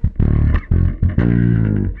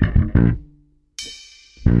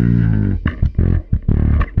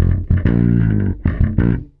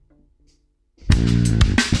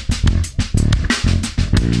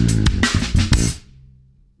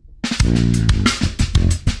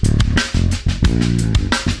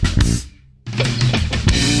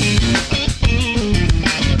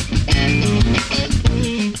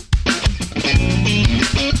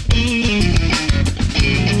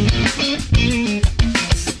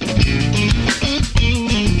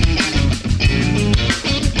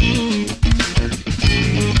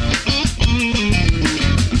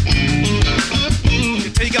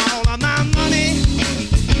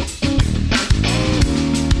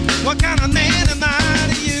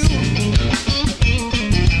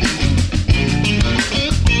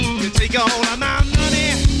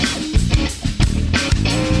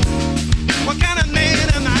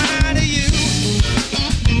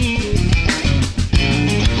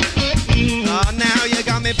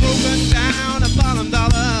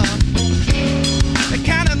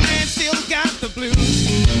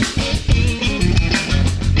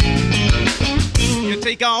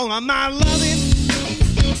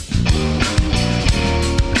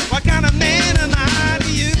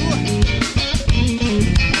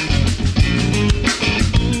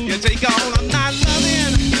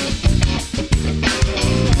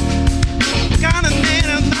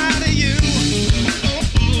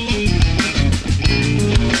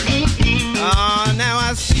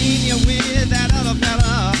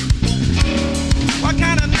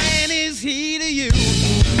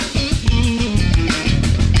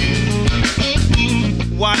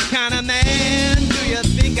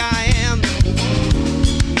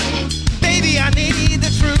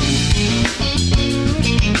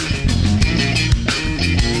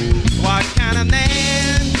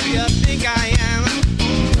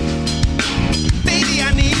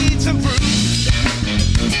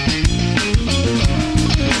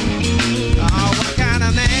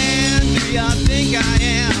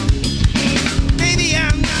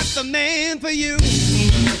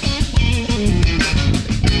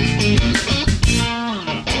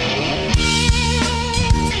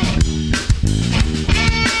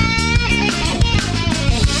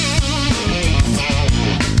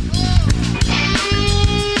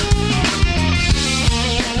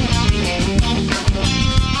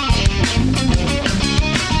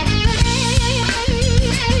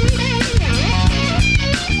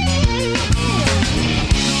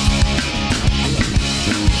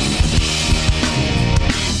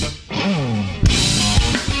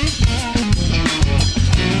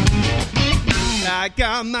 I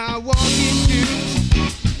got my walking shoes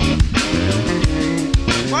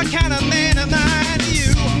What kind of man am I to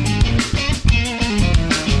you?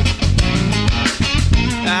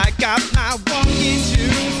 I got my walking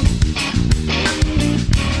shoes.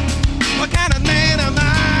 What kind of man am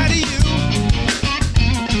I to you?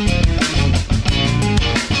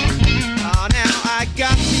 Oh, now I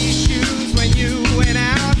got these shoes when you went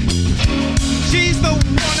out. She's the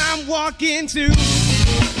one I'm walking to.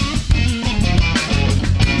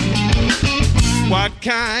 What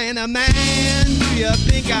kind of man do you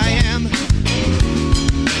think I am?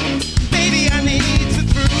 Baby, I need the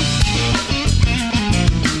truth.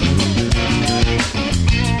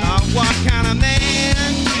 What kind of man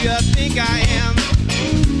do you think I am?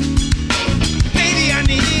 Baby, I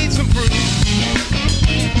need some proof.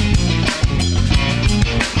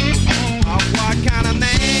 What kind of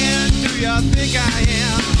man do you think I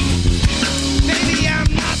am? Baby,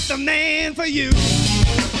 I'm not the man for you.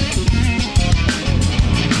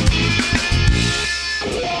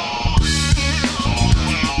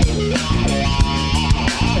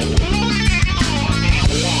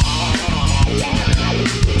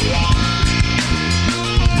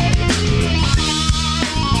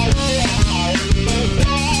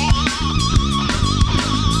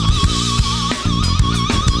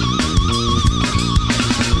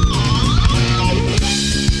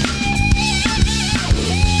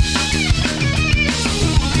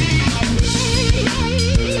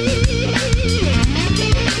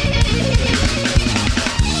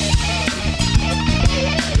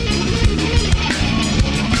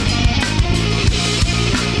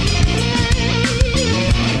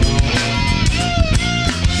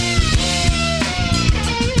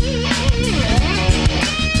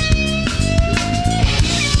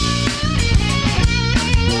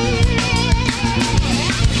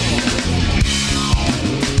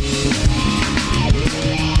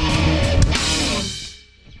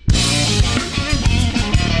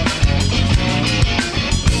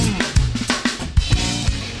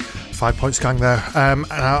 5 Points Gang there.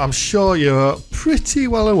 And I'm sure you're pretty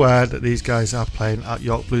well aware that these guys are playing at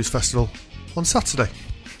York Blues Festival on Saturday.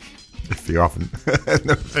 If you haven't.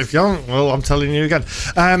 If you haven't, well, I'm telling you again.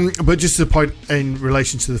 But just a point in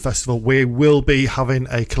relation to the festival, we will be having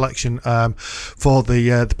a collection for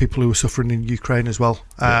the people who are suffering in Ukraine as well.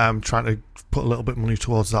 Trying to put a little bit of money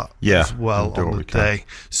towards that as well on the day.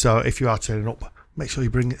 So if you are turning up, make sure you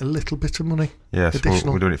bring a little bit of money. Yes,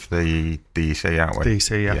 we're doing it for the DEC, aren't we?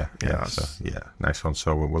 DEC, yeah. So, nice one.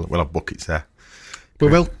 So we'll have buckets there. We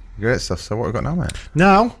will. Great stuff. So what have we got now, mate?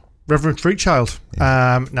 Now, Reverend Freakchild.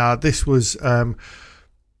 Now, this was Reverend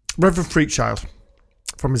Freakchild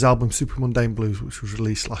from his album Super Mundane Blues, which was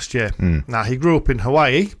released last year. Now, he grew up in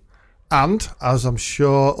Hawaii, and as I'm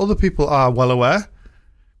sure other people are well aware,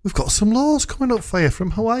 we've got some laws coming up for you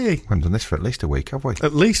from Hawaii. We haven't done this for at least a week, have we?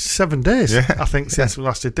 At least 7 days, I think, since we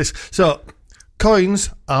last did this. So, coins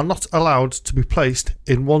are not allowed to be placed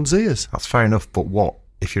in one's ears. That's fair enough, but what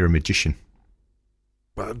if you're a magician?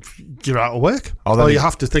 Well, you're out of work. Or you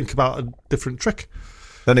have to think about a different trick.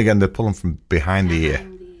 Then again, they pull them from behind the ear.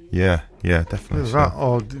 Yeah, definitely. So. That,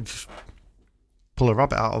 or just pull a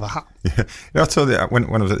rabbit out of a hat. Yeah. You know, I told you, when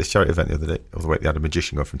I was at this charity event the other day, they had a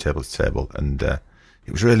magician go from table to table, and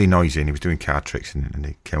it was really noisy, and he was doing card tricks, and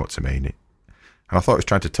he came up to me, and I thought he was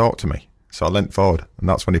trying to talk to me. So I leant forward, and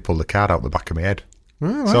that's when he pulled the card out the back of my head.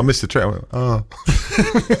 Right. So I missed the trick. I went, oh.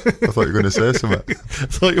 I thought you were going to say something. I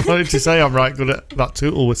thought you wanted to say I'm right good at that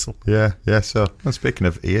tootle whistle. Yeah. So, and speaking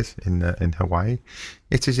of ears, in Hawaii,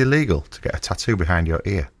 it is illegal to get a tattoo behind your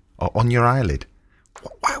ear or on your eyelid.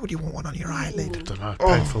 Why would you want one on your eyelid? I don't know.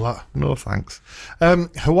 Painful that. No thanks.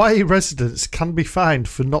 Hawaii residents can be fined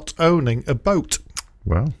for not owning a boat.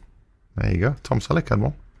 Well, there you go. Tom Selleck had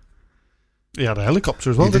one. He had a helicopter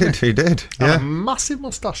as well, didn't he? He did, yeah. And a massive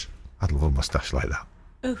moustache. I'd love a moustache like that.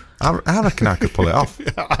 I reckon I could pull it off.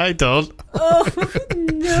 I don't. Oh,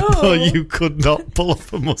 no. No, you could not pull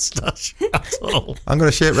off a moustache at all. I'm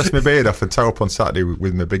going to shave rest my beard off and toe up on Saturday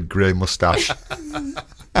with my big grey moustache.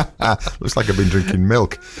 Looks like I've been drinking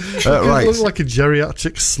milk. Right. It looks like a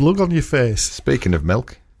geriatric slug on your face. Speaking of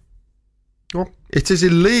milk, go on. It is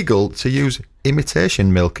illegal to use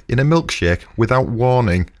imitation milk in a milkshake without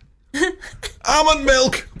warning. Almond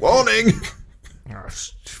milk! Warning!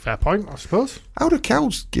 Fair point, I suppose. How do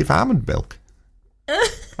cows give almond milk?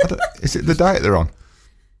 Is it the diet they're on?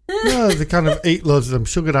 No, they kind of eat loads of them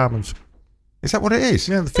sugared almonds. Is that what it is?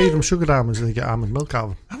 Yeah, they feed them sugared almonds and they get almond milk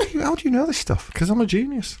out of them. How do you know this stuff? Because I'm a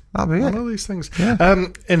genius. That'll be it. I know these things. Yeah.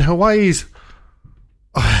 In Hawaii's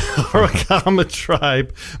Orikama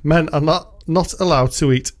tribe, men are not allowed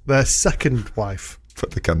to eat their second wife.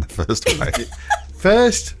 But they can the first wife.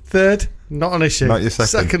 First, third, not an issue. Not your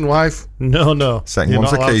second. Wife, no. Second You're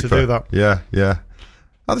one's not a allowed keeper. to do that. Yeah.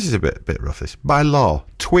 Oh, this is a bit rough. This. By law,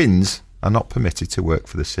 twins are not permitted to work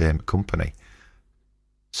for the same company.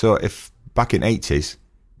 So if back in 80s,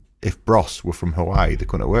 if Bros were from Hawaii, they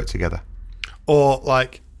couldn't work together. Or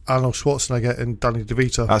like Arnold Schwarzenegger and Danny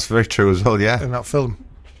DeVito That's very true as well, yeah. in that film.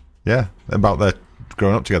 Yeah, about their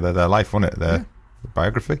growing up together, their life, wasn't it? Their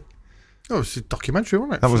biography. Oh, it's a documentary,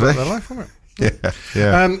 wasn't it? That was About it. Their life, wasn't it?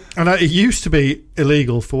 Yeah. And it used to be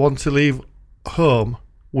illegal for one to leave home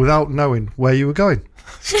without knowing where you were going.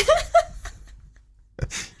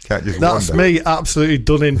 Can't just That's wander. me absolutely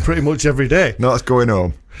done in pretty much every day. No, that's going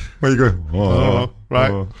home. Where are you going? Oh,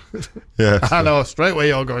 right. Yeah. I know, straight where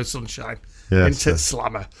you're going, sunshine. Yeah, Into so-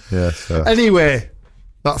 slammer. Yeah. So. Anyway,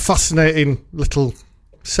 that fascinating little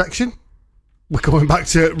section. We're going back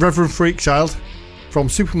to Reverend Freakchild from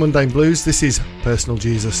Super Mundane Blues. This is Personal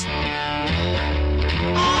Jesus.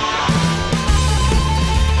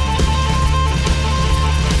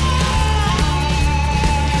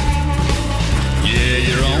 Yeah,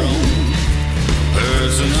 your own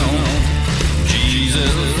personal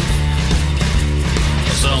Jesus,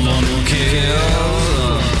 someone who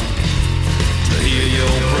cares to hear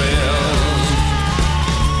your prayers.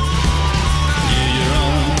 Yeah, your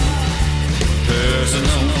own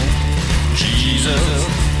personal Jesus,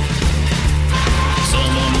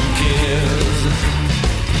 someone who cares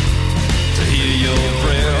to hear your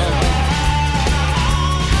prayers.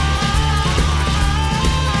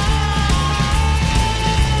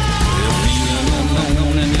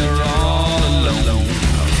 Alone and you're all alone,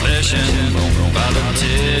 flesh and bone by the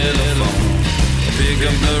telephone. Pick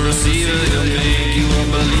up the receiver, he'll make you a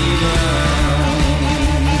believer.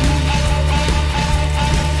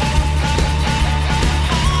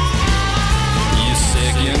 You're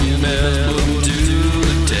sick, you best put 'em to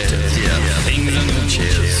the test. Yeah, things in the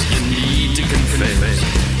chest you need to confess.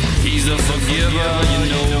 He's a forgiver, you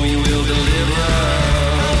know he will deliver.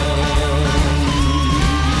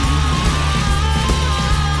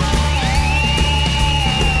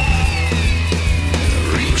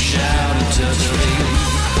 Reach out and touch me.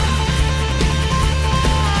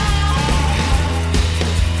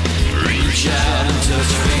 Reach out and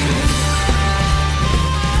touch me.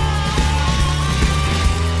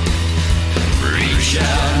 Reach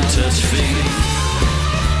out and touch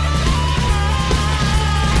me.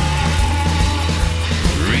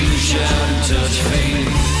 Reach out and touch me.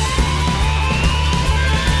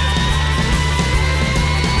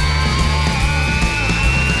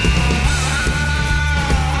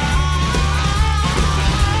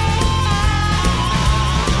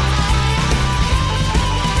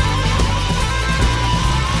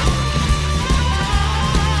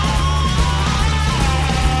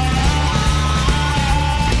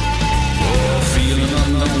 Feeling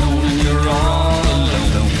alone and you're all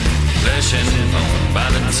alone. Flesh and bone by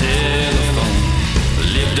the telephone.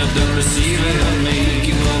 Lift up the receiver and make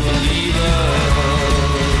you a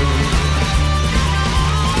believer.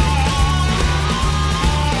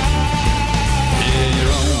 Yeah,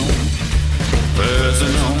 your own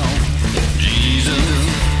personal Jesus,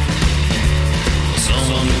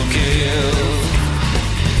 someone who cares.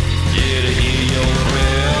 Yeah, to hear your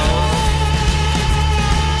prayer.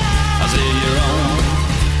 I say your own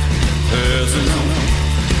personal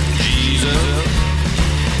Jesus,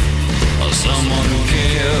 or someone who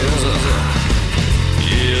cares.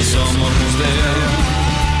 Yeah, someone who's there.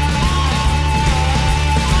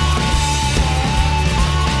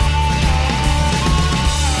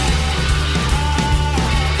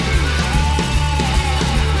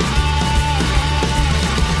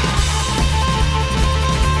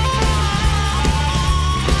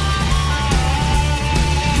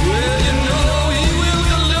 Well, you know he will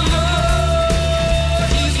deliver.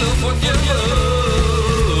 He's the forgiver.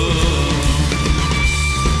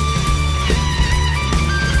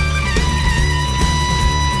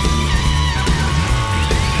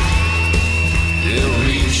 He'll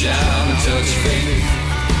reach out and touch faith.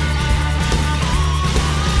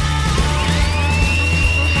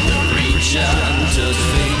 He'll reach out and touch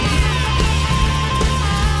faith.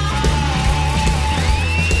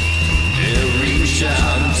 He'll reach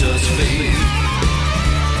out and touch faith.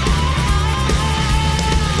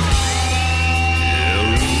 He'll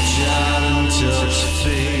reach out and touch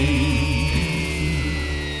faith.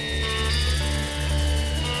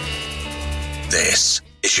 This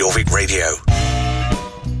is Jorvik Radio.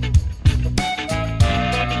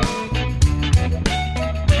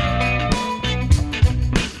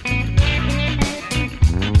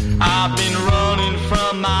 I've been running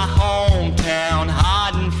from my hometown,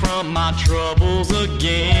 hiding from my troubles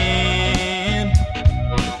again.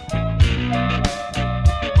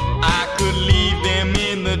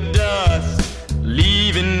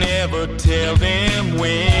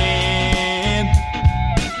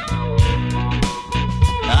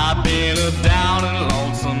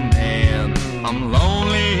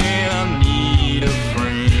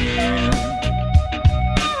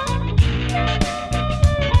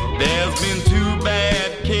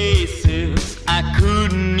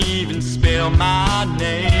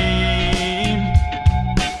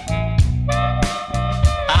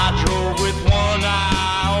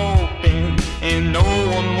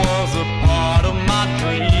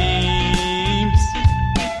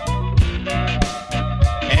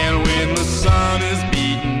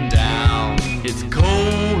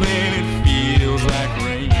 feels like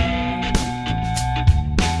rain.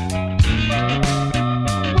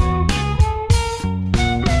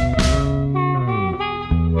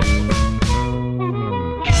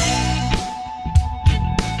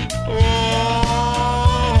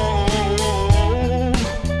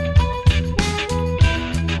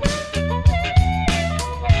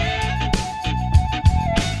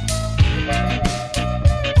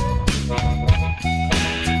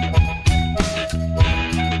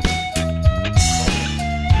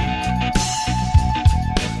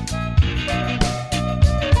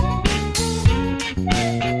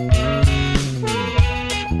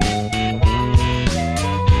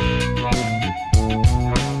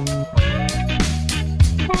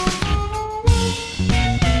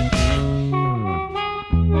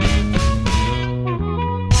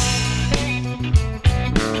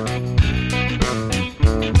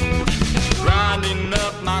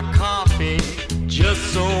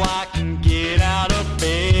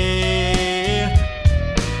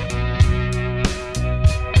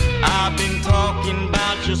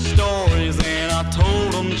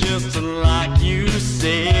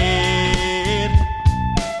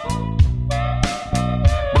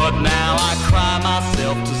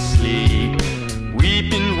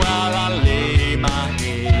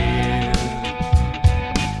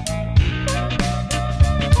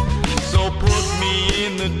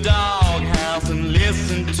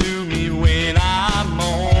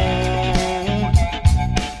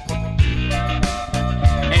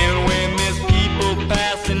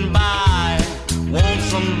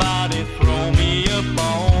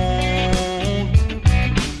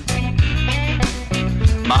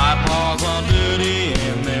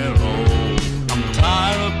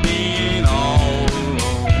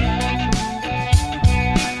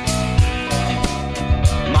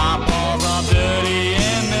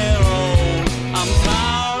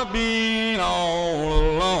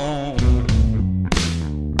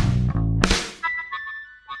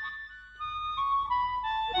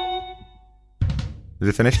 Is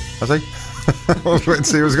he finished? Has he? I was waiting to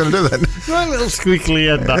see what he was going to do then. Right, little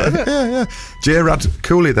squeakly end, that, isn't it? Yeah. J-Rad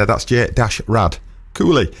Cooley there. That's J-Rad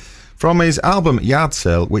Cooley. From his album Yard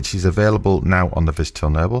Sale, which is available now on the Visitor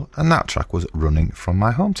label. And that track was Running From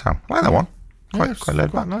My Hometown. I like that one. Quite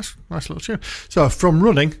laid back. Nice little tune. So, from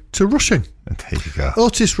running to rushing. And there you go.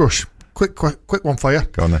 Otis Rush. Quick one for you.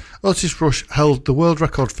 Go on then. Otis Rush held the world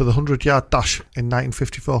record for the 100-yard dash in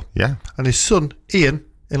 1954. Yeah. And his son, Ian,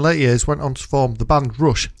 in later years went on to form the band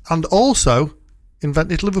Rush and also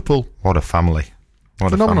invented Liverpool. What a family.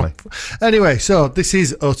 Phenomenal. Anyway, so this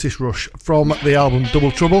is Otis Rush from the album Double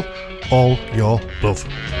Trouble, All Your Love.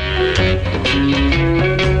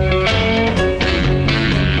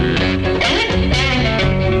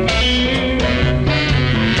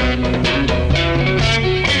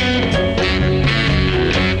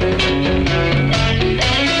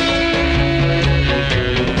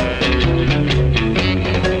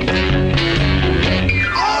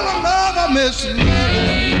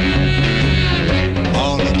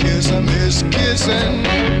 Kissing.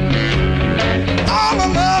 All the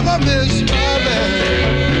love I miss loving.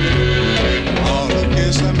 All the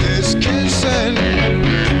kiss I miss kissing.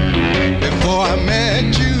 Before I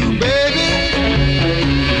met you, baby,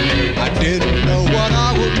 I didn't know what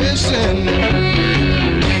I was missing.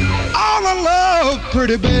 All the love,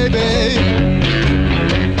 pretty baby,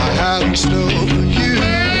 I have in store for you.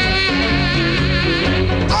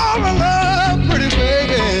 All the love, pretty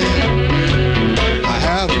baby, I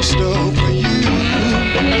have in store for you.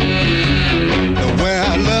 The way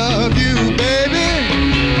I love you, baby,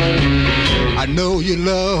 I know you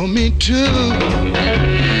love me too.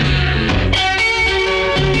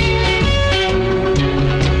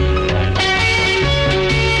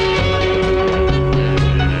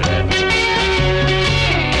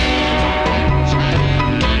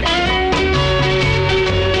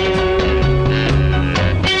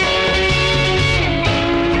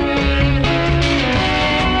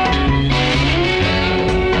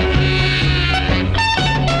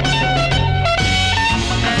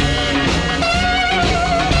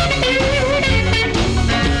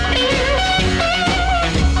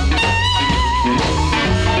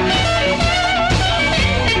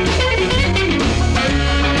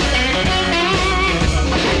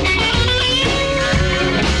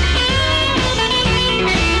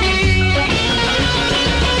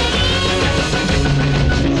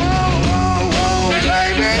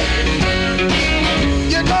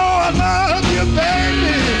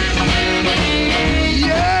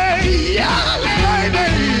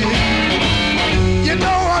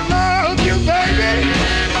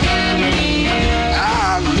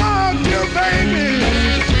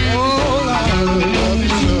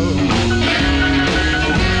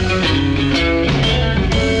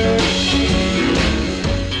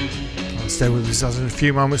 Faces, as in a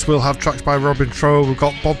few moments we'll have tracks by Robin Trower. We've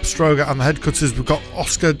got Bob Stroger and the Headcutters. We've got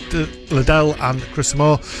Oscar Liddell and Chris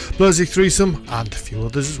Moore, Bluesy Threesome, and a few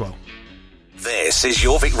others as well. This is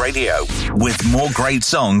Jorvik Radio, with more great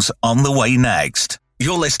songs on the way next.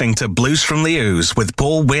 You're listening to Blues from the Ooze with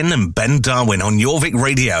Paul Wynn and Ben Darwin on Jorvik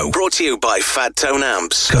Radio. Brought to you by Fat Tone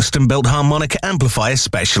Amps, custom-built harmonic amplifier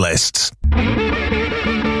specialists.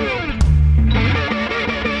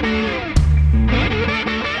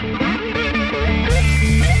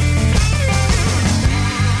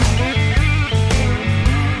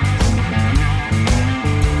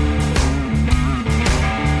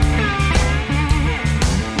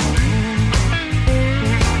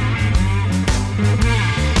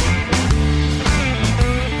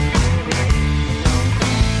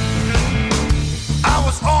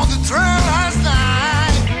 On the trail last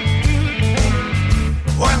night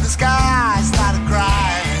when the sky started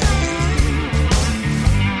crying.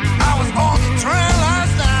 I was on the trail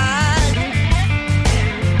last night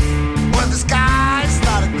when the sky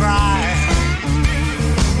started crying.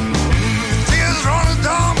 The tears running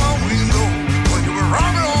down my window when you were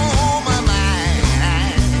running on my mind.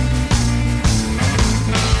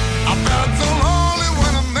 I felt so lonely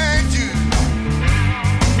when I met you.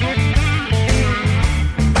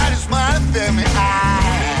 Tell me I've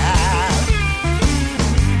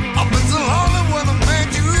been so lonely when I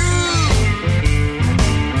met you.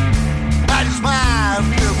 I just smile,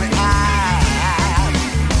 feel me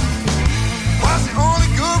was the only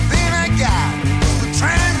good thing I got. The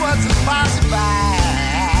train wasn't passing by.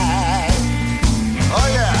 Oh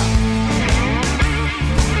yeah.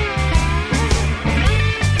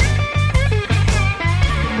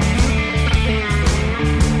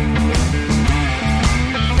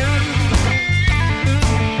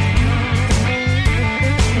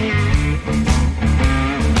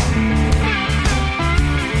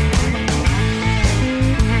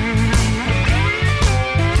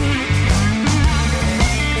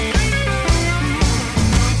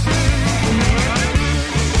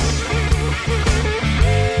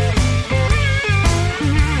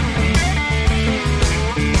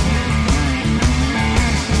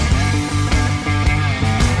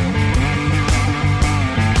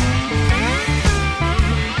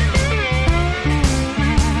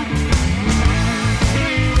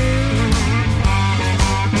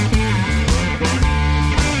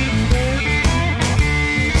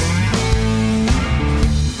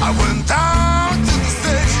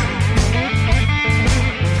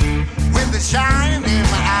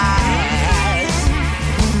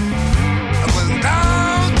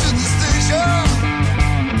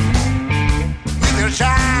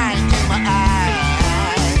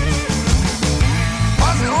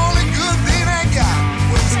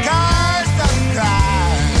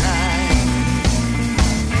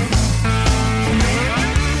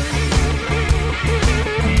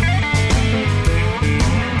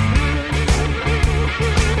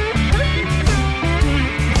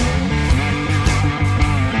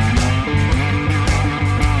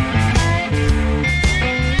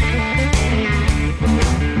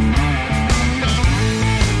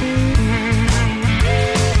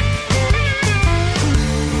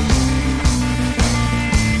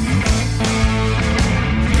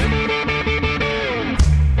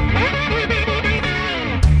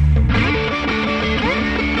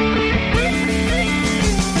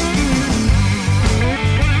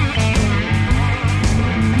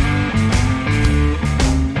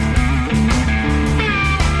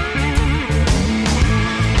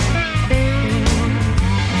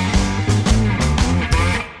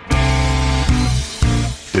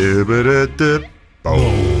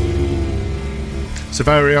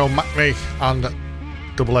 Severio, Macney and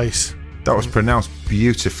Double Ace. That was pronounced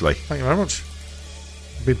beautifully. Thank you very much.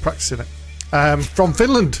 I've been practicing it. From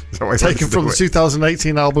Finland, taken from the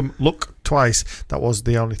 2018 album Look Twice. That was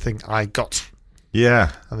The Only Thing I Got.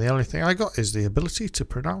 Yeah. And the only thing I got is the ability to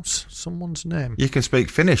pronounce someone's name. You can speak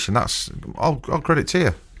Finnish, and that's all credit to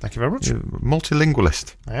you. Thank you very much. You're a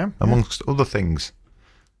multilingualist. I am. Amongst other things.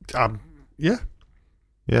 Yeah.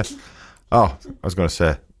 Yeah. Oh, I was going to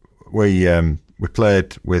say, we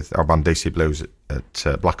played with our band DC Blues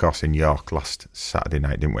at Black Horse in York last Saturday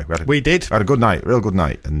night, didn't we? We did. We had a good night, real good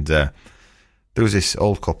night. And there was this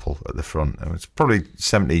old couple at the front. It was probably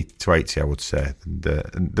 70 to 80, I would say.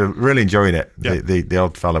 And they're really enjoying it. Yeah. The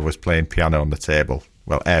old fella was playing piano on the table.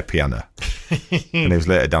 Well, air piano. And he was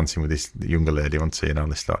later dancing with this younger lady, wasn't he, and all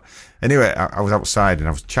this stuff. Anyway, I was outside and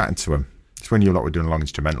I was chatting to him. It's when you lot were doing a long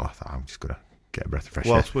instrumental. I thought, I'm just going to get a breath of fresh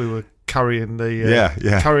air. Whilst we were carrying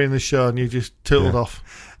the show, and you just tootled off.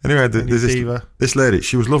 Anyway, there's this lady.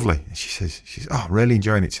 She was lovely. And she's really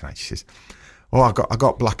enjoying it tonight. She says, I got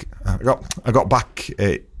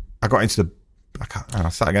into the. I'll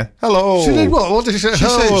start again. Hello. She did what? What did she say?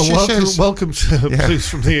 Hello, welcome to Yeah. Blues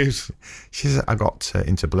from the Ooze. She said, I got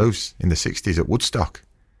into blues in the 60s at Woodstock.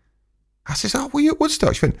 I says, oh, were you at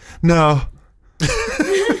Woodstock? She went, no.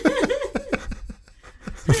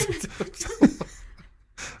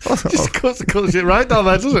 Just cuts it right down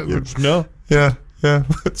there, doesn't it? No. Yeah.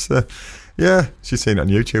 But, she's seen it on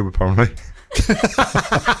YouTube, apparently.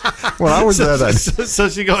 Well, I was there then. So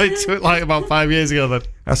she got into it like about 5 years ago then.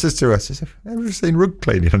 I says to her, have you ever seen rug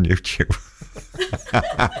cleaning on YouTube?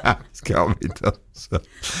 It's got to be done. So.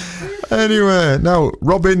 Anyway, now,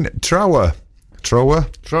 Robin Trower. Trower?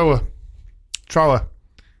 Trower. Trower.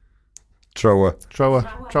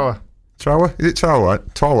 Trower? Is it Trower?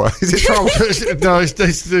 Tower? Is it Trower? No,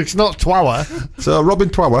 it's not Twower. So, Robin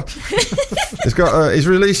Trower he's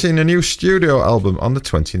releasing a new studio album on the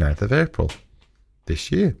 29th of April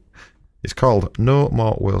this year. It's called No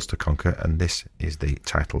More Worlds to Conquer, and this is the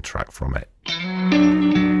title track from it.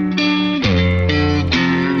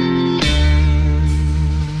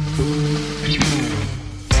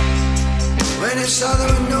 When he saw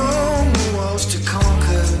there were no more worlds to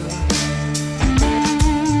conquer,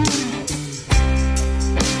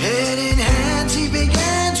 head in hands he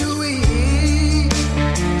began to weep,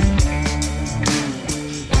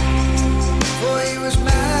 for he was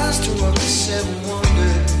master of the 7 wonders.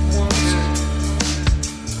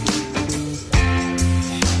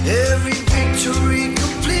 Every victory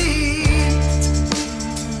complete.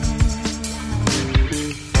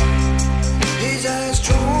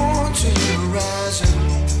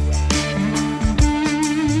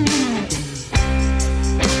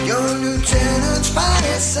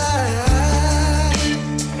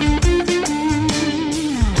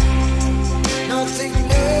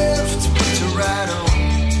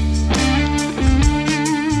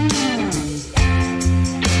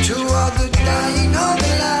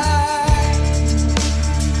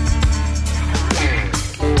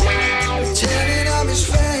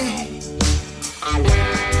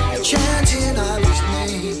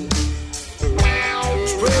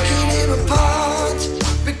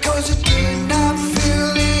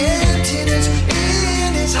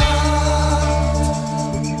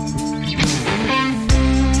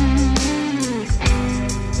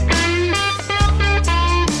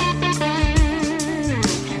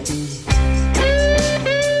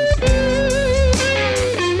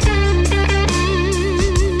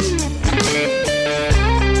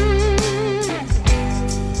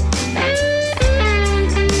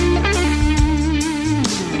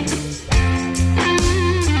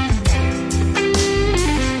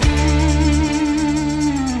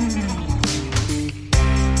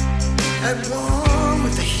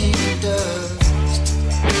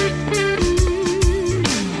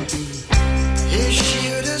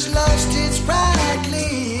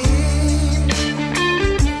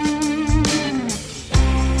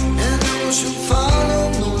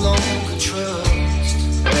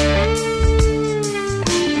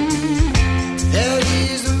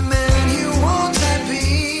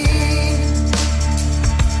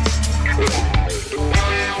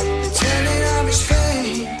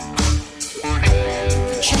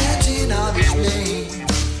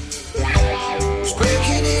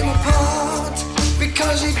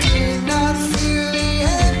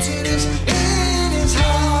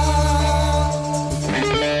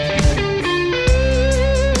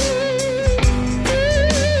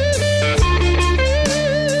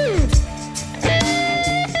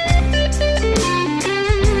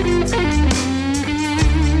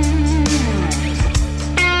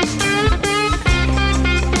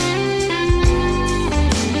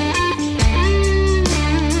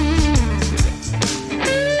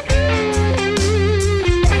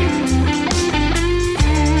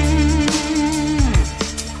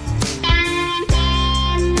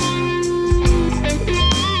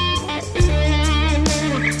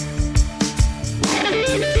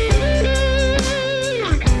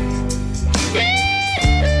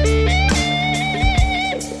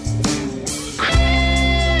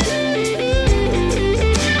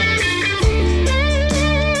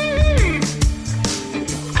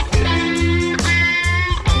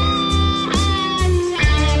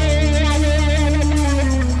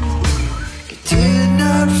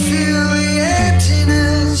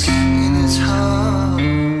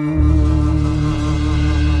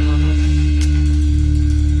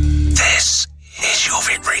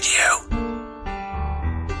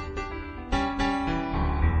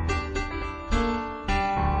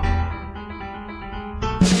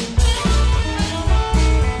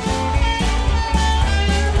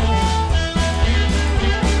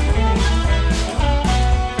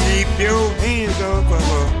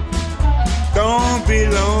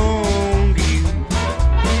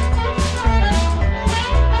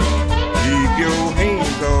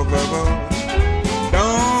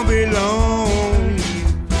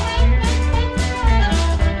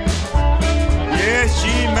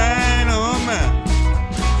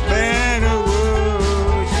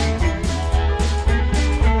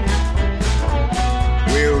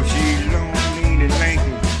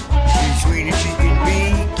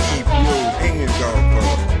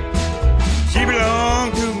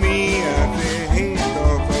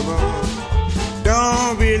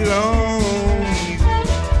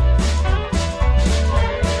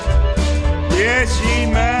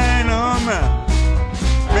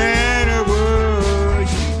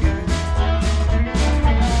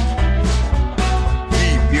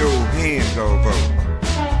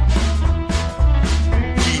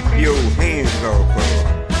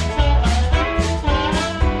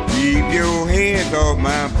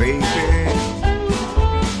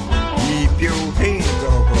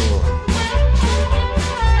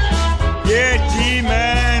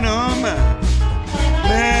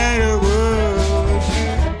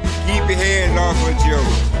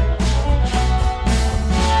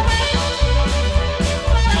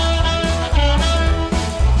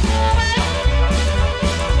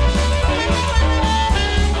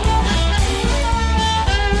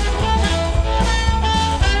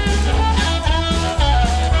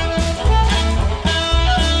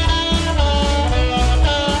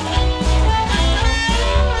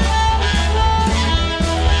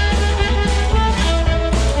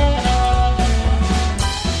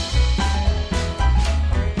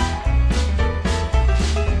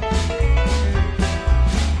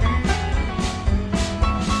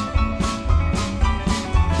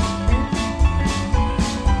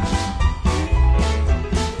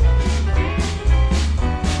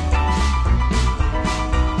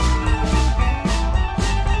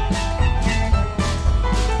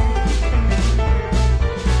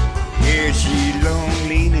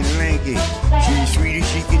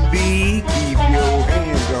 she can be. Keep your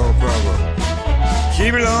hands off of her.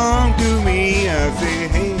 She belong to me. I say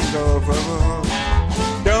hands off of her.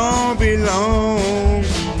 Don't belong.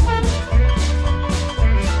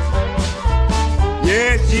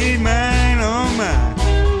 Yeah, she's mine, oh mine.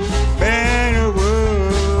 Better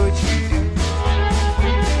what she do.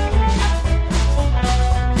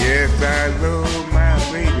 Yes, I love my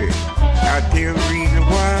baby. I'll tell the reason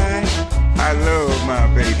why I love my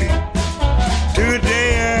baby. Today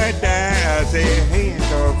I die, I say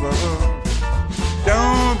hands off of her.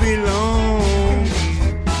 Don't belong.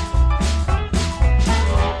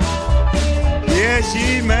 Yeah,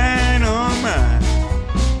 she's mine, oh mine.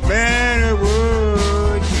 Better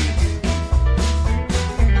what she do.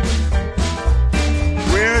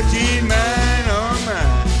 Well, she's mine, oh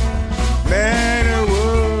mine. Better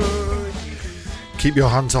what she do. Keep your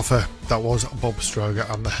hands off her. That was Bob Stroger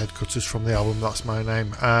and the Headcutters from the album That's My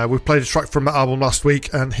Name. We played a track from that album last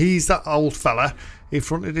week, and he's that old fella. He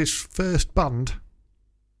fronted his first band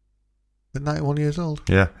at 91 years old.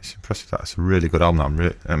 Yeah, it's impressive. That's a really good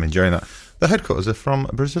album. I'm enjoying that. The Headcutters are from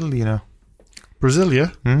Brazil, you know.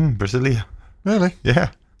 Brasilia? Brasilia. Really?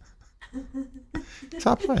 Yeah. It's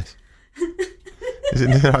our place. Is it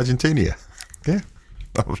near Argentina? Yeah.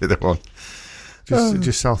 That'll be the one.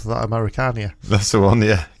 Just south of that Americania. That's the one,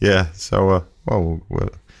 yeah. Yeah. So, we're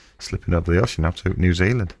slipping over the ocean now to New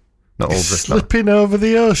Zealand. Not all this. Slipping over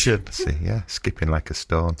the ocean? See, yeah. Skipping like a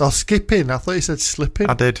stone. Oh, skipping. I thought you said slipping.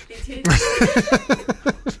 I did.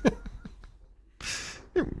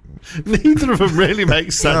 Neither of them really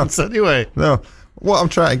makes sense anyway. No. What I'm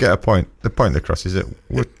trying to get the point across is that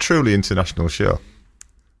we're truly international show.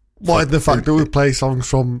 Why the fact that we play songs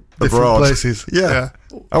from different abroad. Places? Yeah.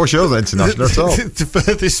 Our show's not international at all. The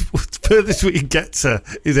furthest we can get to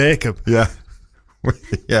is Acomb. Yeah.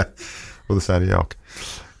 Yeah. Other side of York.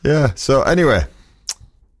 Yeah. So anyway.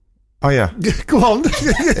 Oh yeah. Go on.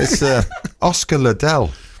 It's Oscar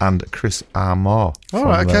Liddell and Chris Armour. All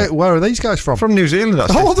right. Okay. Where are these guys from? From New Zealand.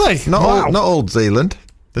 Actually. Oh, are they? Not Old Zealand.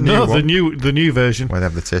 The new one. the new version, where they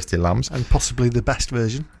have the tasty lambs, and possibly the best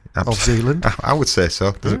version of Zealand. I would say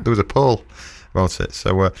so. There was a poll about it.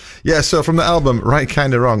 So so from the album Right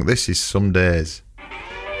Kinda Wrong, this is Some Days.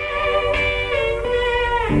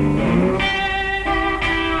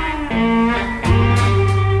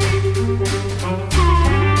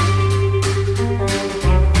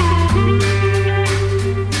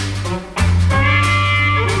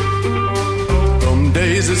 Some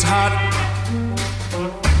days it's hot,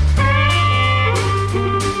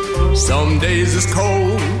 some days it's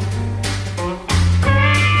cold.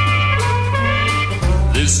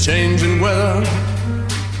 This changing weather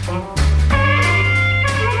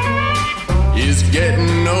is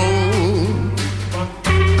getting old.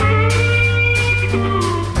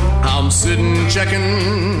 I'm sitting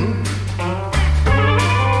checking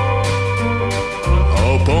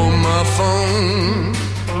up on my phone.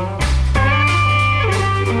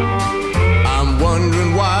 I'm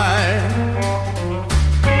wondering why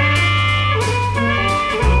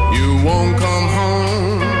you won't come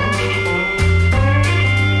home.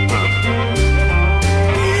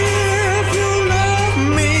 If you love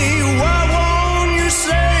me, why won't you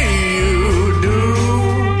say you do?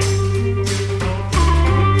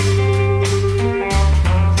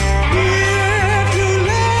 If you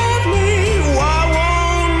love me, why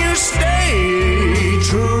won't you stay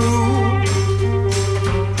true?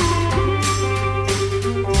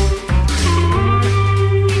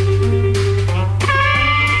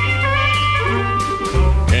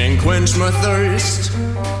 Quench my thirst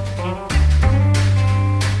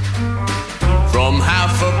from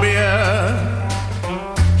half a beer.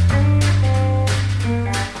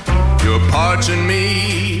 You're parching me.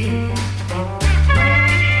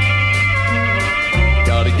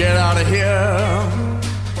 Gotta get out of here.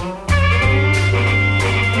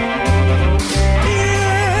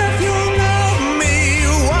 If you love me,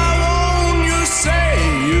 why won't you say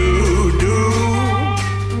you do?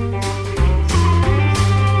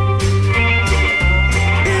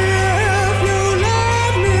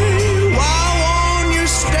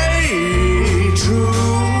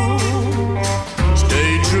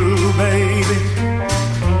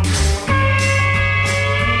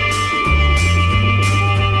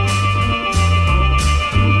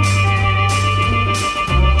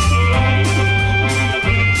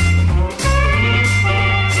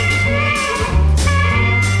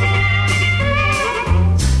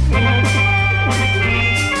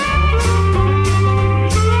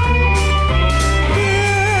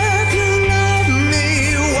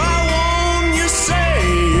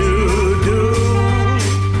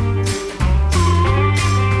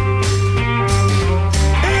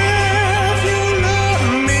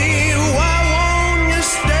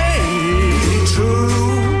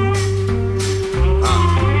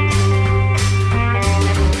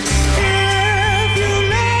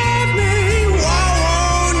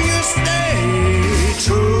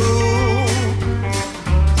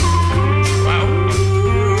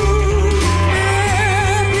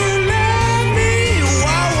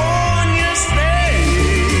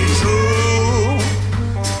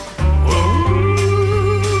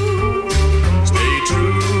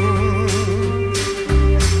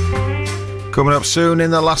 Coming up soon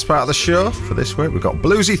in the last part of the show for this week, we've got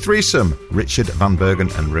Bluesy Threesome, Richard Van Bergen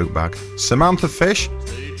and Rootbag, Samantha Fish,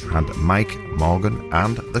 and Mike Morgan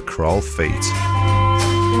and the Crawl Feet.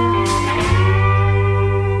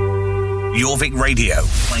 Jorvik Radio,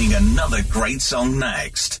 playing another great song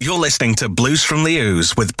next. You're listening to Blues from the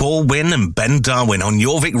Ooze with Paul Wynn and Ben Darwin on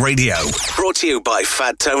Jorvik Radio. Brought to you by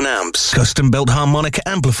Fat Tone Amps, custom-built harmonic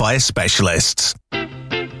amplifier specialists.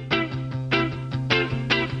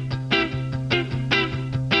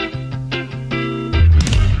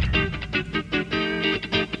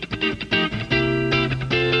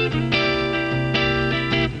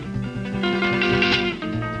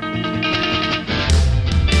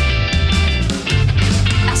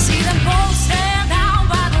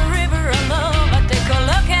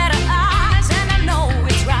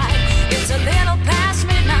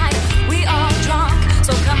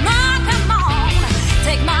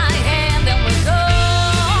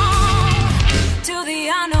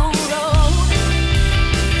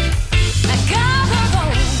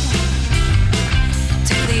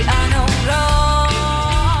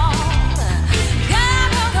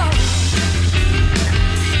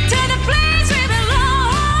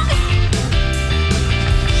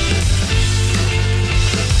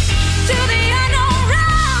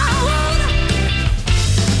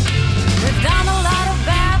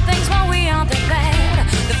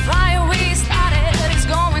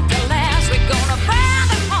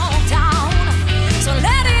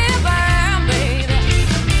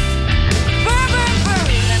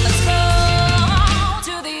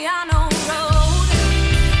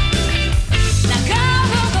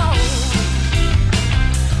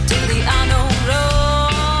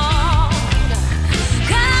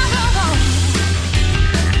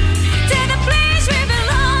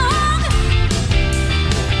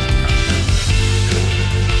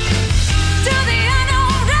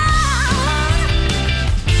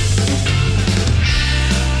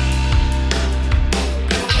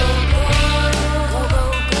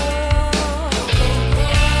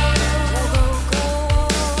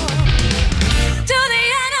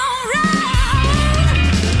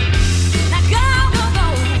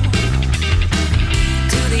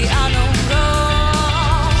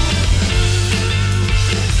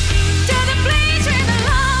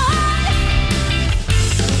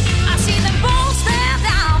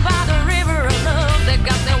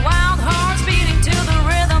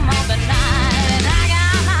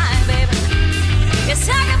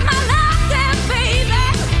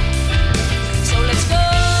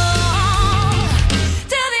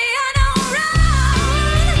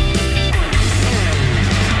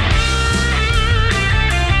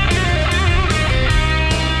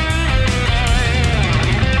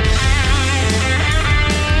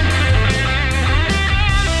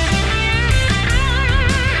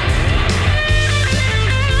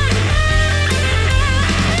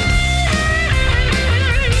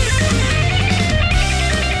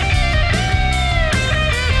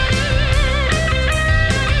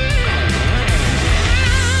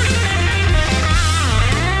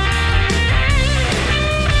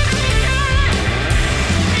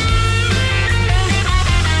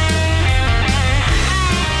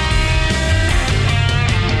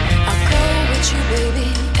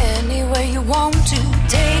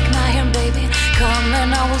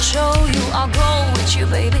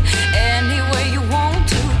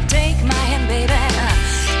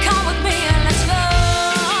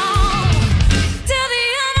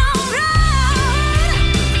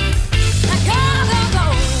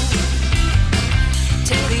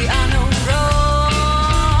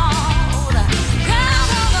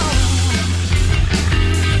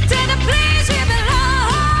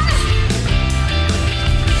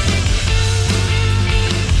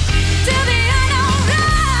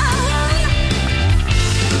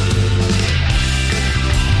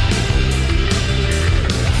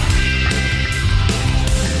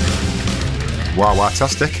 Wow,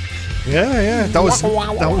 fantastic. Yeah. That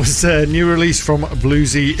was a new release from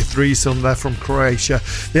Bluesy Threesome. They're from Croatia.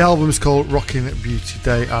 The album's called Rockin' Beauty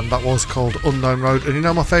Day, and that was called Unknown Road. And you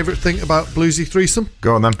know my favourite thing about Bluesy Threesome?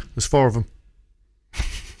 Go on then. There's 4 of them.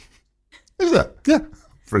 Is it? Yeah.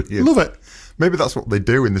 Brilliant. Love it. Maybe that's what they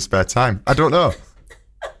do in their spare time. I don't know.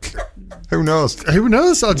 Who knows? Who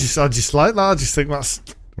knows? I just like that. I just think that's...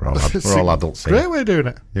 We're all adults here. Great way of doing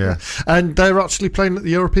it. Yeah. And they're actually playing at the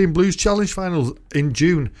European Blues Challenge Finals in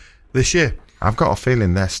June this year. I've got a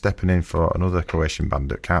feeling they're stepping in for another Croatian band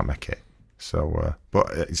that can't make it. So, but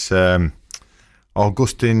it's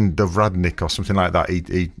Augustin Dovradnik or something like that. He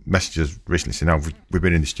messaged us recently saying, "Oh, we've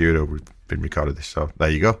been in the studio, we've been recording this." So there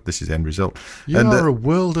you go. This is the end result. You are a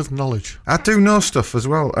world of knowledge. I do know stuff as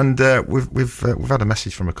well, and we've had a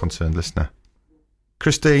message from a concerned listener,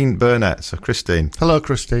 Christine Burnett. So Christine, hello,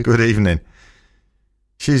 Christine. Good evening.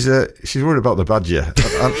 She's worried about the badger.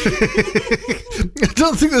 I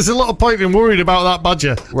don't think there's a lot of point in worrying about that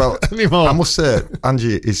badger. Well, anymore. I must say,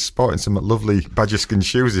 Angie is sporting some lovely badger skin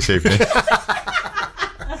shoes this evening.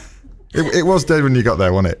 It was dead when you got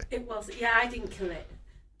there, wasn't it? It was. Yeah, I didn't kill it.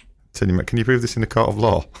 Can you prove this in the court of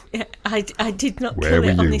law? Yeah, I did not Where kill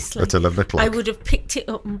it, were you honestly. at 11 o'clock? I would have picked it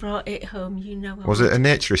up and brought it home, you know. Was it a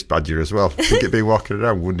naturist badger as well? Think it'd be walking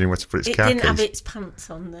around wondering where to put its car keys? It didn't have its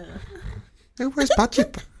pants on there. Where's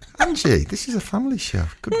badger? Angie, this is a family show.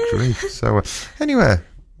 Good grief. So, anyway,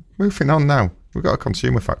 moving on now. We've got a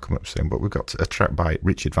consumer fact coming up soon, but we've got a track by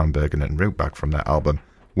Richard Van Bergen and Rootbag from their album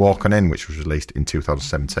Walk On In, which was released in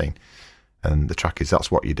 2017. And the track is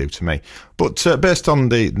That's What You Do To Me. But based on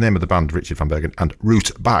the name of the band, Richard Van Bergen and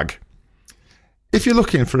Rootbag, if you're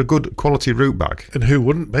looking for a good quality root bag... And who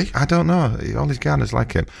wouldn't be? I don't know. All these gardeners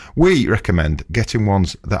like him. We recommend getting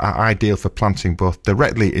ones that are ideal for planting both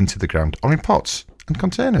directly into the ground or in pots and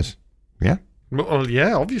containers. Yeah? Well,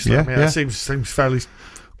 yeah, obviously. Yeah, I mean, yeah. That seems fairly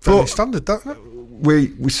standard, doesn't it?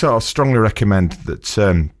 We sort of strongly recommend that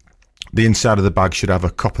the inside of the bag should have a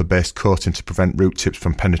copper-based coating to prevent root tips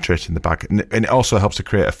from penetrating the bag. And it also helps to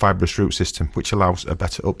create a fibrous root system, which allows a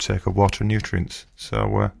better uptake of water and nutrients.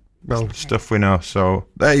 So, stuff we know. So,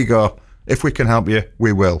 there you go. If we can help you,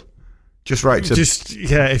 we will. Just write to...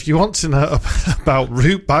 if you want to know about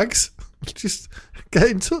root bags, just get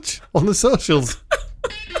in touch on the socials.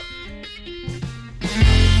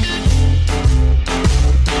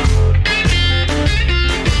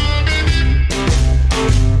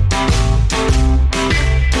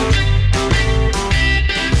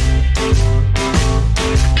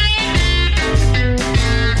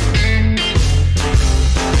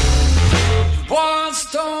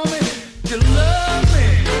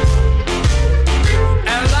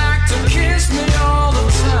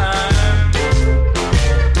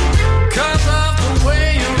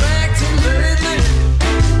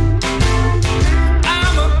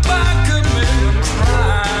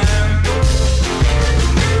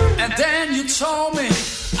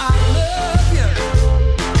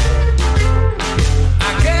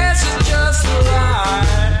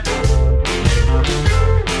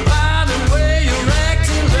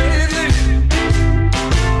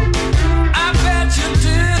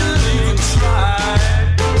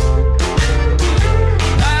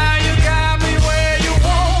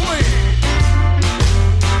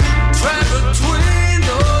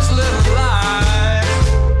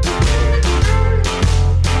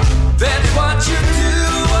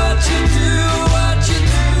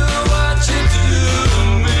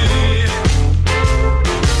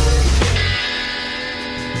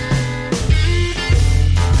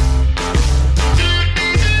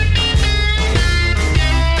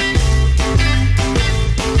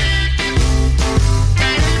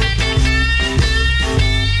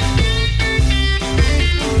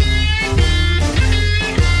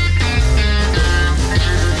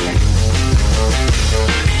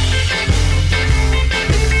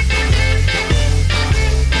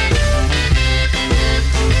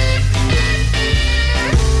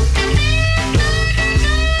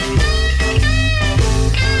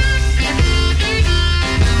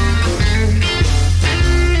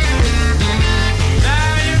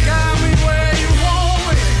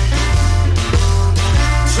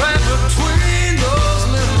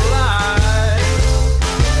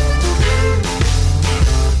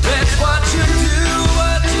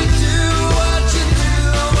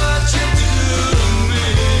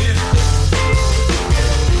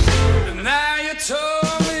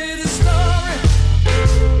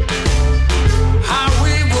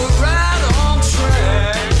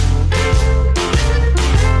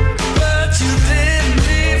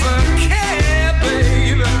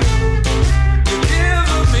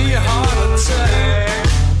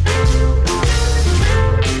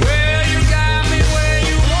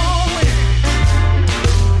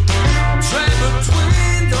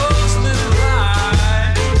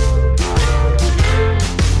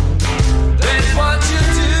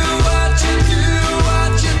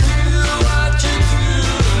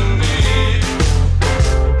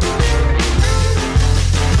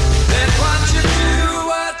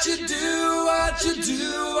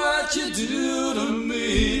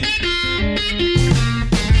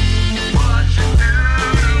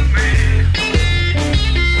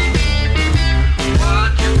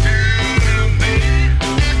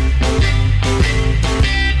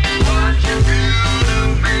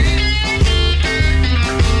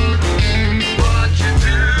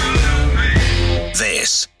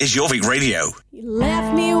 is Jorvik Radio. You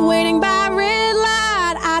left me waiting by red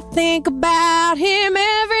light. I think about him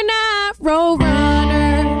every night. Road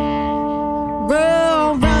runner,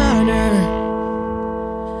 road runner.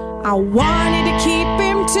 I wanted to keep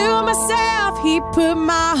him to myself. He put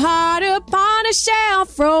my heart up on a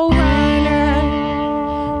shelf. Road runner,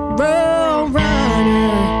 road runner.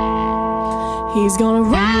 He's gonna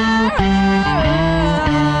run.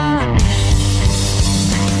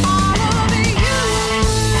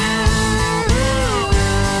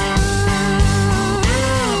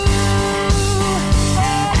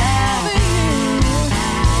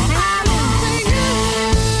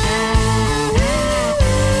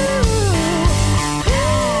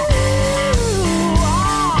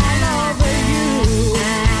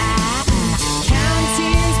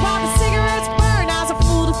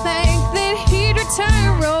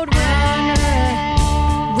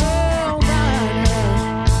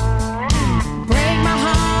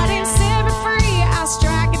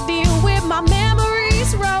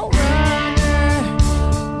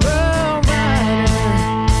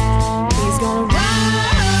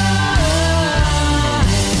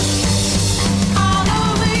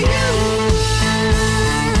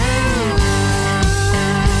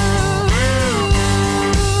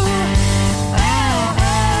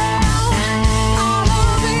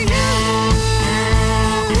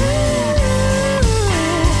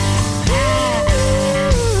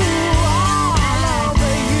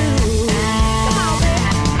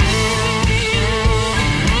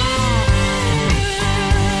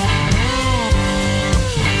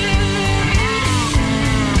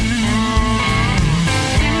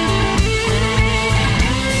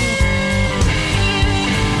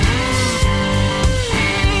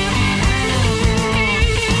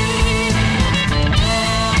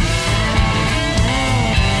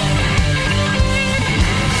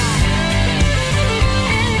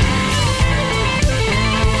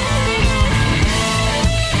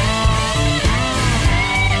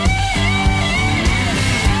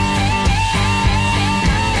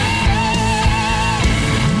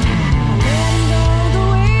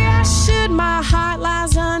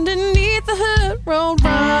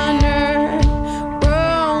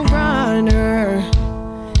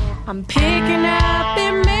 I'm picking up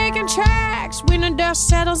and making tracks. When the dust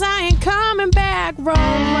settles, I ain't coming back. Road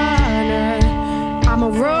runner, I'm a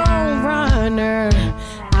road runner.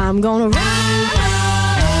 I'm gonna run.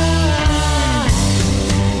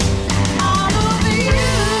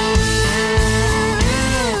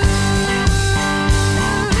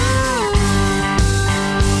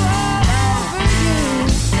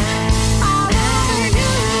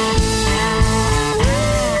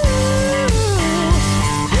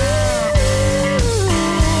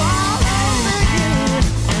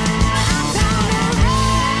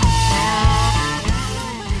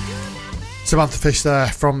 Samantha Fish there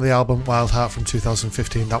from the album Wild Heart from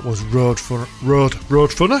 2015. That was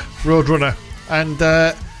Roadrunner. And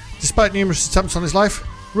despite numerous attempts on his life,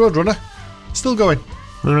 Roadrunner still going.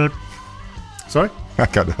 Sorry? I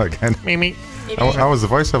can't do it again. Mimi. I was the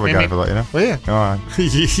voiceover guy for that, you know. Well, yeah. All right.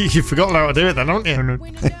 You've forgotten how to do it then, haven't you?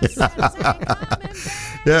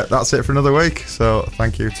 Yeah, that's it for another week. So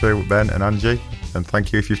thank you to Ben and Angie. And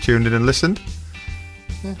thank you if you've tuned in and listened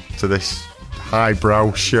to this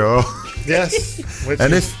highbrow show. Yes, which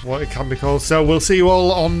is what it can be called. So we'll see you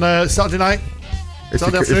all on Saturday night. If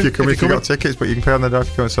you come, if you've got tickets, but you can pay on the door if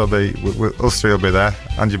you come. So us three will be there.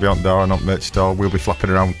 Angie will be on the door and on merch store. We'll be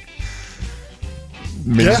flapping around,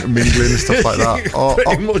 mingling and stuff like that.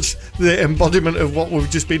 Pretty much the embodiment of what we've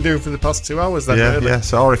just been doing for the past 2 hours. Then, yeah, really. yeah.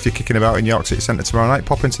 So, or if you're kicking about in York City Centre tomorrow night,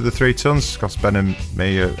 pop into the 3 Tons. Because Ben and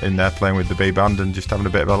me are in there playing with the B band and just having a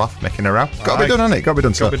bit of a laugh, making a row. Got to be done, hasn't it? Got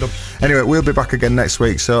to be done. Anyway, we'll be back again next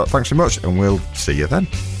week. So thanks very much, and we'll see you then.